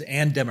Republicans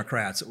and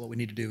Democrats that what we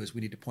need to do is we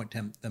need to point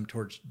them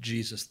towards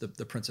Jesus,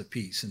 the Prince of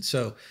Peace. And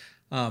so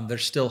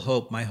there's still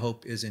hope. My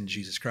hope is in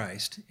Jesus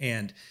Christ.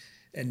 And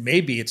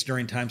maybe it's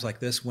during times like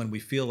this when we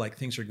feel like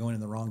things are going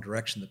in the wrong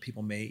direction that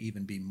people may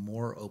even be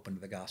more open to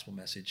the gospel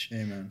message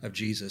Amen. Of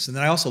Jesus. And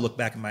then I also look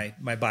back at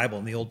my Bible.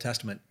 In the Old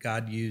Testament,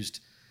 God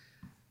used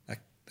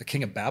the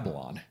king of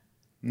Babylon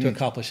to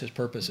accomplish his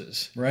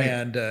purposes. Right.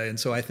 And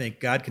so I think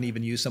God can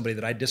even use somebody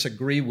that I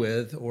disagree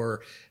with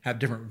or have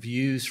different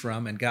views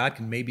from, and God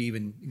can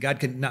even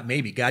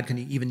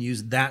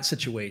use that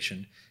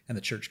situation and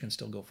the church can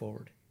still go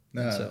forward.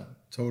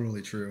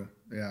 Totally true.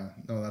 Yeah,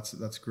 no,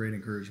 that's great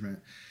encouragement.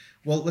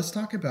 Well, let's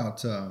talk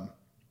about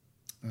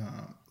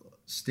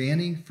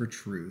standing for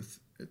truth.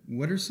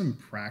 What are some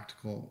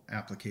practical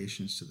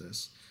applications to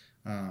this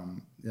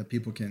that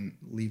people can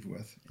leave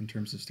with in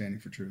terms of standing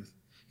for truth?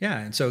 Yeah,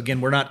 and so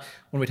again, when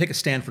we take a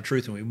stand for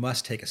truth, and we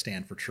must take a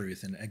stand for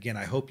truth. And again,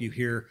 I hope you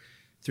hear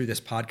through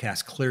this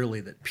podcast clearly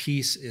that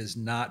peace is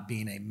not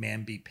being a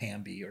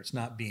mamby-pamby, or it's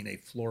not being a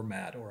floor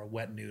mat or a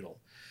wet noodle.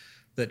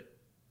 That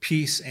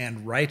peace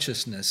and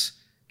righteousness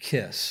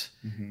kiss.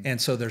 Mm-hmm.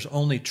 And so there's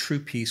only true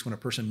peace when a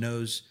person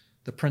knows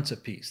the Prince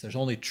of Peace. There's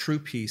only true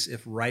peace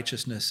if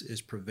righteousness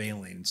is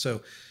prevailing. And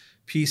so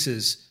peace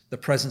is the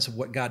presence of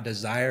what God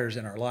desires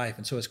in our life.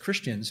 And so as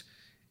Christians,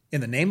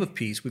 in the name of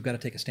peace, we've got to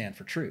take a stand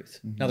for truth.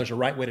 Mm-hmm. Now, there's a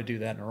right way to do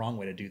that and a wrong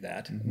way to do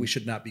that. Mm-hmm. We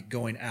should not be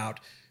going out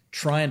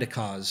trying to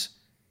cause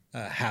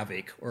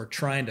havoc or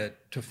trying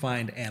to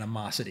find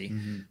animosity.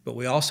 Mm-hmm. But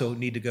we also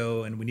need to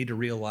go and we need to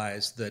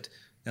realize that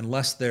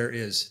unless there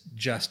is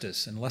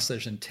justice, unless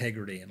there's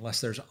integrity,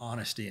 unless there's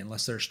honesty,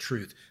 unless there's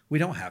truth, we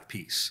don't have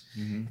peace.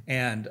 Mm-hmm.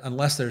 And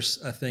unless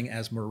there's a thing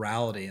as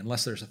morality,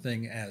 unless there's a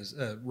thing as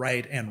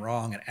right and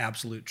wrong and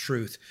absolute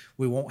truth,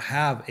 we won't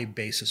have a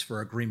basis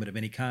for agreement of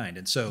any kind.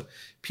 And so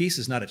peace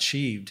is not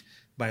achieved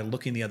by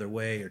looking the other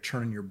way or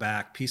turning your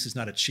back. Peace is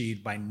not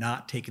achieved by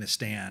not taking a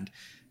stand.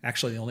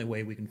 Actually, the only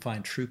way we can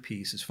find true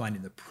peace is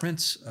finding the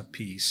Prince of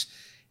Peace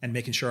and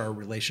making sure our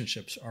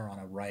relationships are on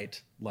a right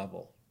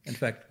level. In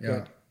fact,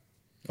 yeah.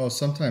 Oh,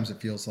 sometimes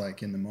it feels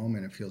like in the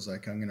moment, it feels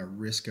like I'm going to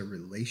risk a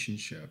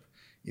relationship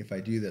if I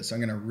do this. I'm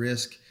going to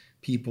risk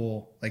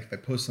people, like if I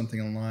post something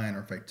online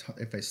or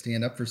if I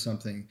stand up for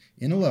something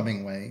in a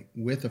loving way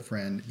with a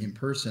friend in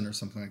person or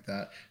something like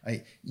that,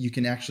 you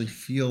can actually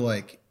feel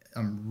like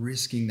I'm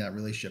risking that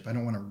relationship. I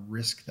don't want to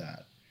risk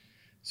that.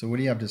 So what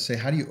do you have to say?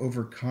 How do you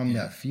overcome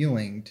that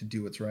feeling to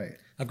do what's right?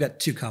 I've got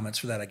two comments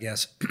for that, I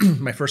guess.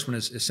 My first one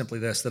is simply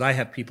this, that I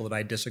have people that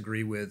I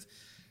disagree with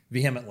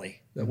vehemently,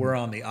 that we're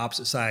on the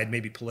opposite side,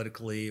 maybe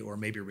politically or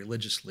maybe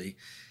religiously.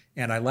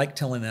 And I like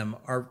telling them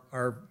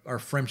our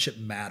friendship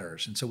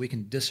matters. And so we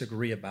can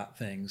disagree about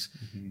things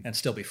and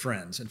still be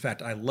friends. In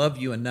fact, I love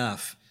you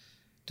enough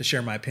to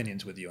share my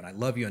opinions with you. And I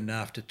love you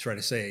enough to try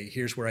to say,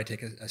 here's where I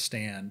take a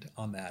stand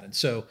on that. And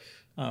so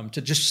to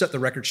just set the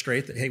record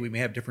straight that, hey, we may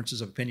have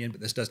differences of opinion,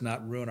 but this does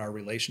not ruin our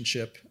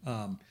relationship,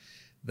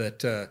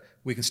 that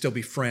we can still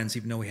be friends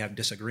even though we have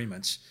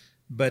disagreements.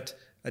 But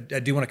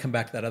I do want to come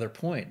back to that other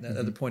point. That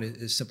other point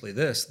is simply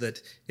this,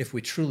 that if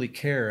we truly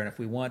care and if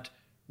we want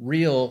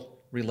real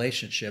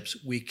relationships,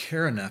 we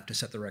care enough to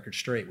set the record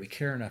straight. We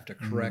care enough to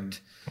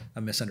correct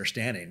a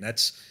misunderstanding.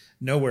 That's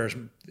nowhere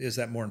is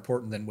that more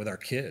important than with our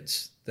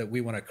kids, that we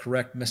want to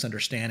correct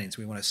misunderstandings.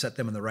 We want to set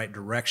them in the right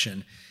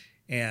direction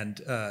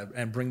and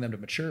bring them to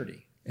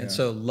maturity. And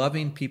so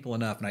loving people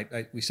enough,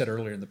 and we said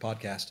earlier in the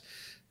podcast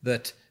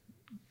that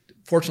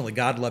fortunately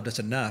God loved us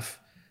enough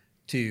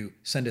to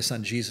send his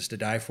son Jesus to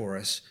die for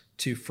us,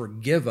 to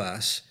forgive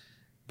us,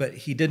 but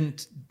he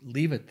didn't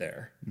leave it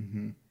there.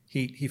 Mm-hmm.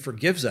 He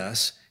forgives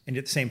us, and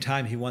at the same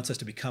time, he wants us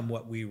to become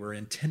what we were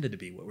intended to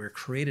be, what we were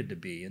created to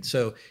be. And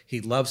so he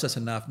loves us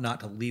enough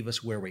not to leave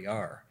us where we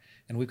are.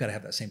 And we've got to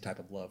have that same type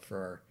of love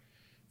for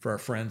our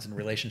friends and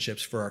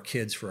relationships, for our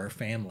kids, for our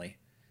family.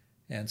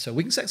 And so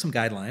we can set some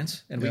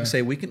guidelines, and we can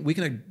say we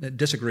can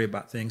disagree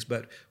about things,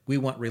 but we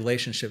want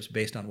relationships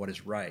based on what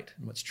is right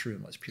and what's true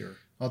and what's pure.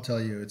 I'll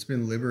tell you, it's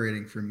been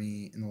liberating for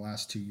me in the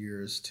last 2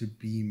 years to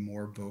be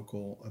more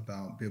vocal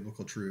about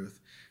biblical truth,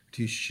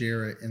 to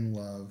share it in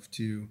love,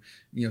 to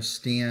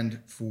stand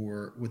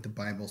for what the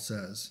Bible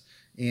says.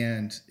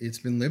 And it's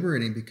been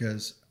liberating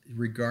because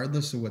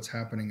regardless of what's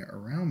happening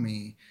around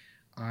me,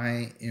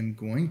 I am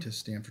going to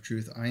stand for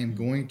truth. I am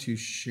going to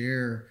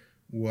share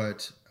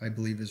what I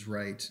believe is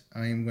right.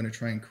 I am going to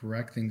try and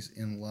correct things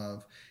in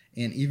love.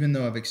 And even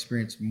though I've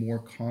experienced more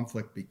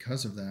conflict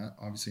because of that,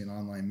 obviously in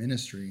online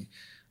ministry,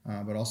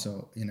 but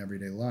also in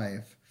everyday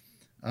life,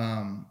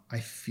 I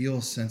feel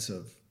a sense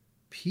of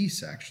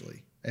peace,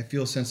 actually. I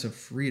feel a sense of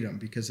freedom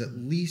because at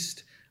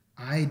least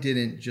I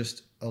didn't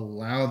just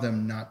allow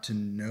them not to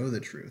know the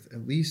truth.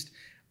 At least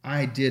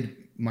I did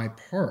my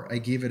part. I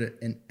gave it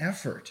an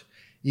effort,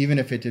 even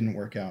if it didn't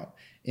work out.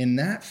 And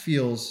that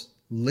feels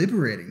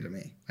liberating to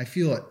me. I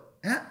feel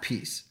at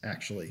peace,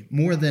 actually,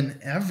 more than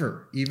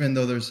ever, even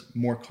though there's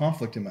more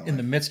conflict in my life. In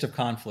the midst of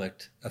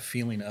conflict, a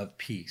feeling of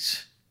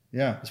peace.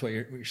 Yeah. That's what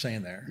you're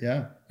saying there.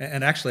 Yeah.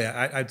 And actually,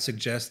 I'd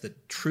suggest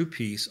that true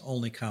peace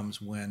only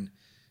comes when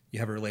you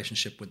have a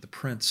relationship with the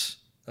Prince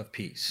of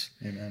Peace.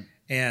 Amen.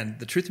 And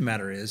the truth of the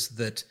matter is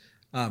that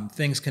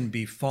things can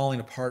be falling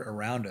apart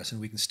around us,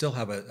 and we can still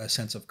have a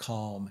sense of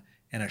calm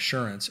and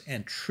assurance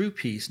and true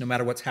peace, no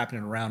matter what's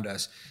happening around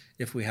us,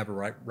 if we have a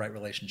right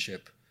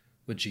relationship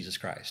with Jesus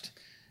Christ.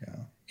 Yeah.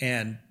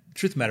 And the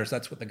truth of the matter is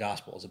that's what the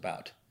gospel is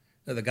about.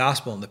 The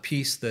gospel and the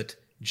peace that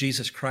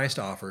Jesus Christ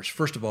offers,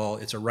 first of all,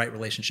 it's a right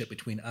relationship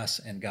between us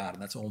and God,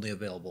 and that's only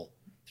available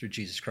through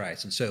Jesus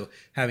Christ. And so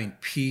having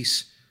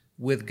peace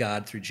with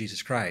God through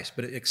Jesus Christ,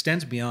 but it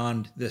extends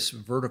beyond this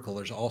vertical.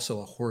 There's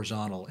also a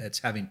horizontal. It's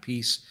having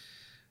peace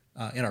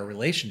in our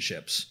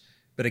relationships.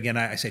 But again,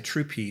 I say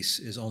true peace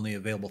is only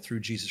available through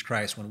Jesus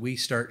Christ. When we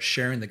start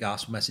sharing the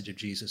gospel message of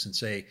Jesus and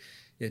say,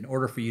 in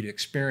order for you to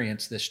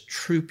experience this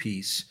true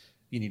peace,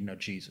 you need to know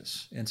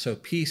Jesus. And so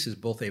peace is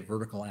both a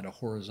vertical and a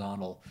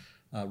horizontal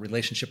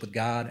relationship with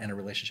God and a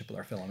relationship with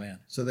our fellow man.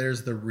 So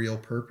there's the real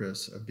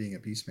purpose of being a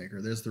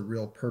peacemaker. There's the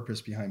real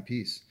purpose behind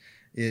peace,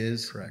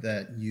 is Correct.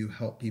 that you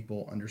help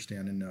people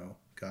understand and know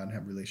God and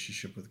have a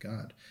relationship with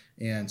God.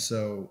 And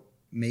so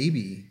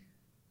maybe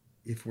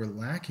if we're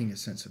lacking a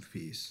sense of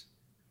peace,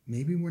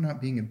 maybe we're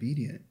not being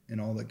obedient in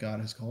all that God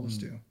has called us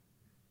to.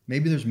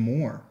 Maybe there's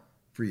more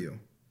for you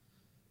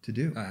to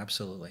do.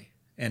 Absolutely.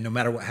 And no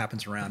matter what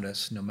happens around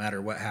us, no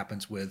matter what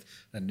happens with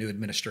a new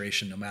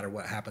administration, no matter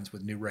what happens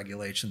with new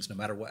regulations, no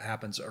matter what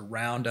happens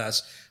around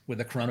us with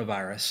the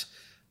coronavirus,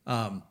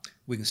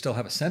 we can still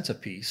have a sense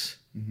of peace,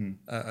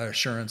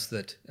 assurance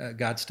that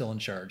God's still in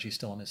charge, he's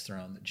still on his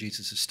throne, that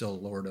Jesus is still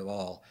Lord of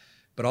all,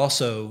 but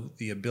also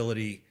the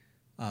ability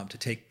to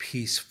take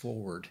peace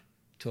forward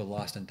to a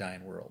lost and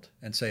dying world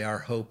and say our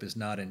hope is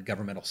not in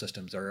governmental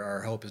systems, or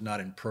our hope is not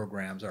in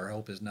programs, our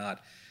hope is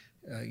not,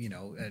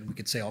 and we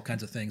could say all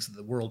kinds of things that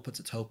the world puts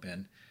its hope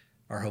in.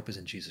 Our hope is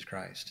in Jesus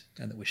Christ,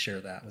 and that we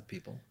share that with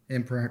people.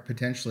 And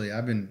potentially,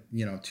 I've been,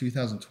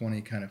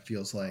 2020 kind of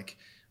feels like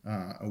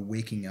a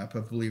waking up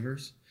of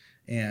believers.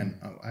 And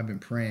I've been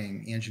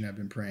praying, Angie and I have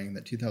been praying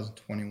that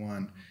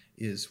 2021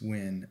 is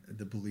when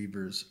the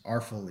believers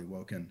are fully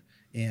woken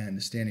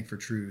and standing for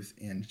truth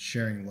and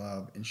sharing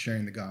love and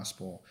sharing the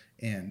gospel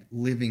and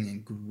living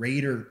in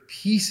greater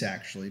peace,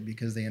 actually,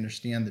 because they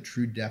understand the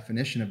true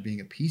definition of being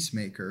a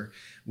peacemaker,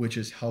 which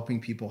is helping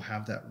people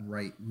have that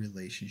right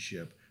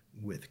relationship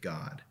with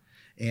God.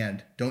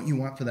 And don't you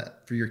want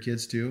for your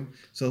kids too?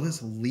 So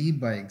let's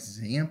lead by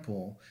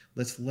example.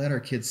 Let's let our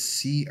kids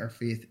see our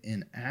faith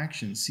in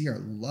action, see our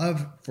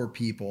love for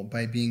people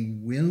by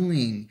being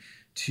willing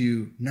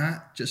to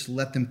not just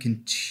let them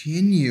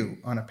continue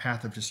on a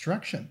path of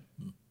destruction,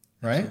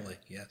 right? Absolutely,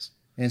 yes.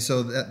 And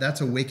so that's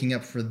a waking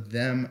up for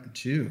them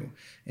too.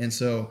 And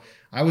so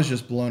I was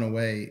just blown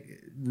away,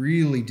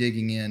 really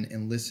digging in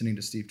and listening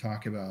to Steve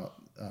talk about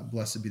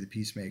blessed be the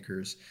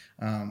peacemakers.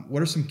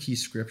 What are some key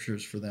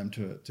scriptures for them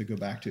to go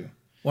back to?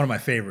 One of my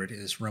favorite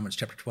is Romans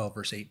chapter 12,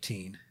 verse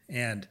 18.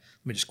 And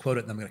let me just quote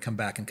it, and I'm going to come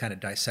back and kind of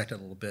dissect it a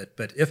little bit.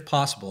 But if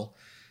possible,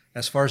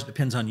 as far as it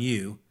depends on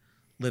you,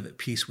 live at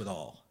peace with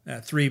all.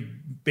 Three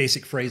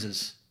basic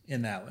phrases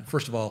in that one.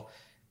 First of all,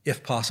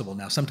 if possible.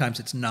 Now, sometimes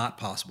it's not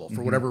possible.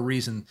 For whatever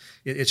reason,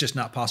 it's just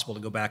not possible to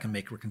go back and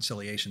make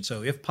reconciliation.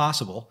 So if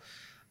possible,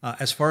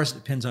 as far as it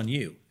depends on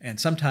you. And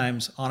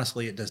sometimes,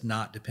 honestly, it does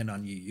not depend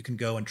on you. You can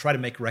go and try to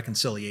make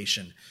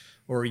reconciliation,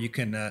 or you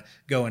can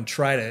go and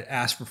try to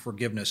ask for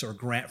forgiveness or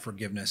grant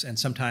forgiveness. And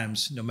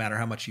sometimes, no matter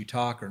how much you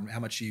talk or how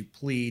much you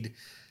plead,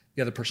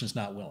 the other person's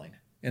not willing.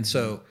 And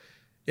so,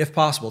 if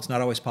possible, it's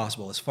not always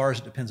possible. As far as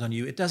it depends on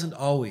you, it doesn't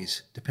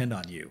always depend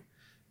on you.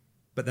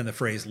 But then the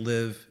phrase,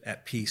 live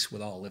at peace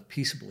with all, live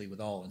peaceably with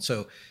all. And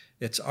so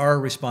it's our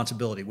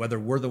responsibility, whether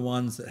we're the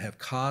ones that have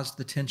caused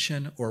the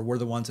tension or we're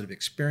the ones that have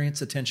experienced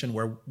the tension,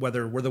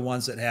 whether we're the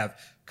ones that have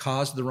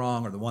caused the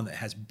wrong or the one that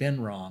has been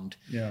wronged,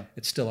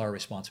 it's still our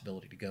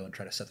responsibility to go and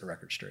try to set the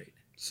record straight.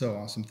 So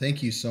awesome.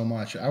 Thank you so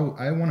much. I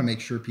want to make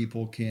sure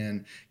people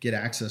can get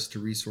access to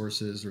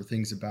resources or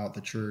things about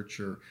the church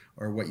or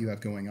what you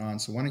have going on.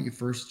 So why don't you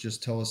first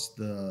just tell us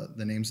the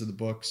names of the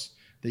books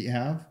that you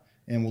have,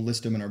 and we'll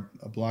list them in our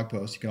blog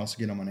post. You can also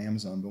get them on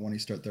Amazon, but why don't you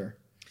start there?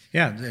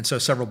 Yeah, and so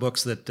several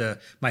books that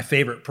my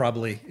favorite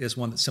probably is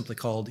one that's simply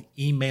called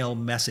Email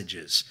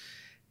Messages.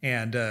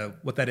 And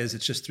what that is,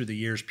 it's just through the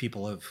years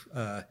people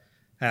have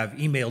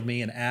emailed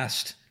me and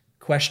asked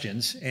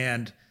questions,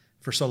 and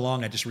for so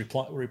long I just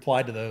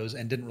replied to those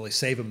and didn't really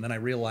save them. And then I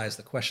realized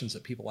the questions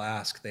that people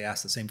ask, they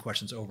ask the same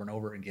questions over and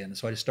over again. And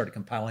so I just started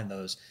compiling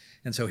those.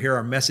 And so here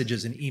are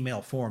messages in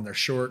email form. They're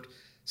short,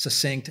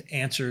 succinct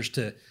answers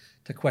to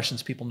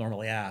questions people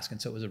normally ask.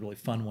 And so it was a really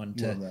fun one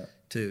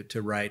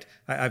to write.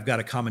 I've got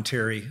a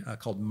commentary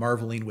called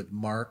Marveling with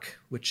Mark,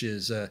 which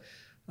is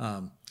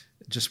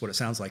just what it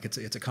sounds like. It's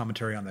a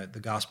commentary on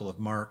the Gospel of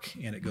Mark,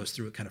 and it goes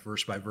through it kind of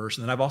verse by verse.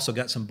 And then I've also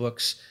got some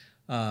books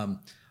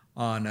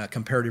on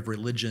comparative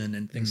religion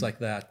and things like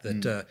that,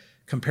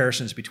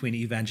 comparisons between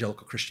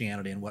evangelical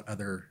Christianity and what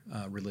other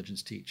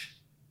religions teach.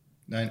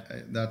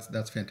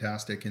 That's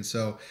fantastic. And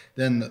so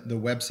then the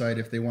website,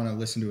 if they want to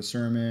listen to a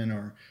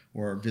sermon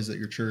or visit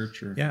your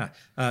church, or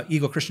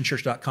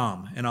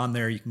eaglechristianchurch.com, and on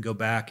there you can go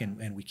back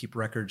and we keep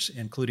records,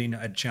 including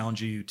I'd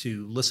challenge you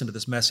to listen to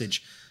this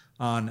message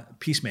on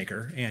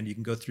Peacemaker, and you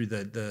can go through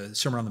the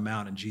Sermon on the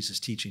Mount and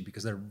Jesus' teaching,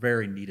 because they're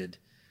very needed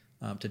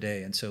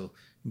today. And so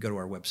you can go to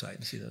our website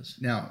and see those.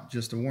 Now,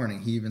 just a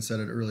warning, he even said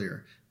it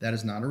earlier, that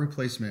is not a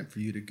replacement for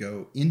you to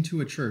go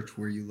into a church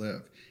where you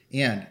live.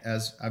 And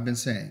as I've been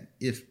saying,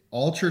 if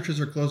all churches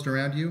are closed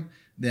around you,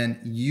 then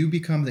you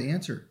become the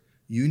answer.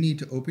 You need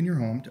to open your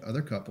home to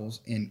other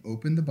couples and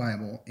open the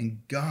Bible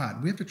and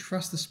God. We have to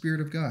trust the Spirit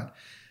of God.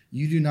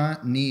 You do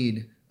not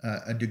need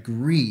a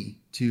degree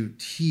to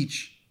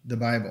teach the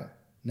Bible.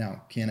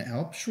 Now, can it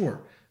help?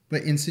 Sure.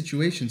 But in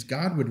situations,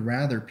 God would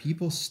rather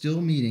people still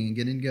meeting and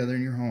getting together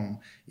in your home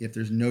if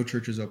there's no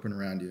churches open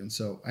around you. And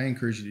so I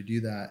encourage you to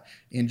do that.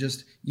 And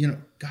just,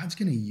 God's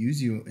going to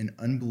use you in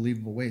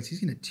unbelievable ways.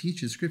 He's going to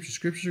teach his scriptures.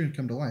 Scriptures are going to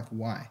come to life.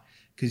 Why?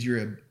 Because your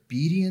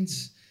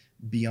obedience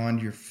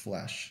beyond your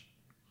flesh.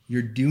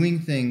 You're doing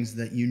things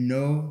that you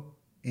know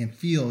and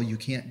feel you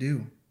can't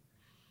do.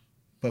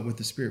 But with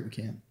the Spirit, we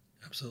can.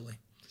 Absolutely.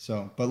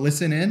 So, but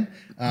listen in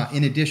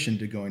addition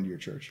to going to your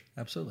church.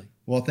 Absolutely.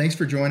 Well, thanks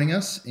for joining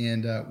us,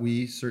 and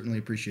we certainly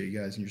appreciate you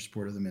guys and your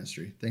support of the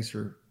ministry. Thanks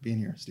for being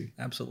here, Steve.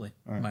 Absolutely.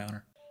 All right. My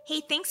honor.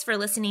 Hey, thanks for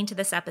listening to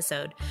this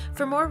episode.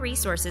 For more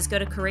resources, go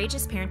to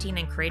CourageousParenting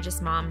and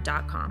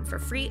CourageousMom.com for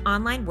free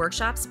online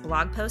workshops,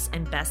 blog posts,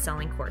 and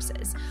best-selling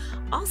courses.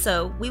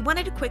 Also, we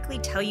wanted to quickly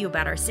tell you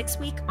about our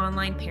 6-week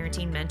online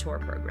parenting mentor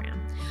program.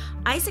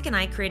 Isaac and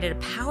I created a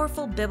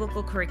powerful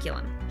biblical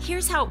curriculum.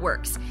 Here's how it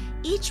works.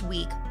 Each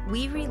week,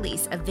 we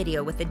release a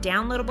video with a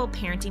downloadable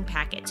parenting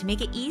packet to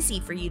make it easy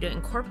for you to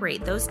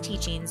incorporate those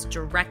teachings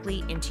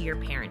directly into your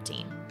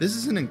parenting. This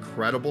is an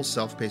incredible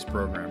self-paced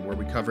program where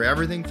we cover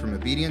everything from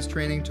obedience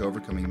training to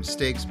overcoming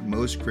mistakes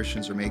most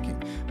Christians are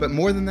making. But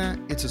more than that,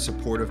 it's a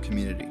supportive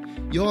community.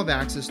 You'll have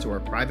access to our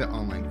private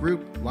online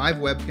group, live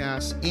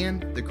webcasts,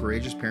 and the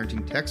Courageous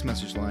Parenting text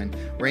message line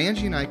where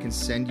Angie and I can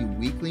send you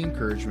weekly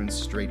encouragements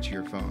straight to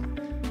your phone.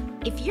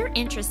 If you're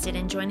interested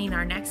in joining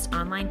our next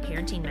online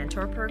parenting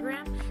mentor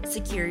program,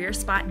 secure your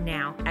spot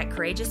now at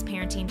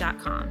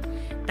CourageousParenting.com.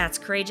 That's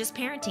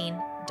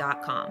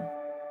CourageousParenting.com.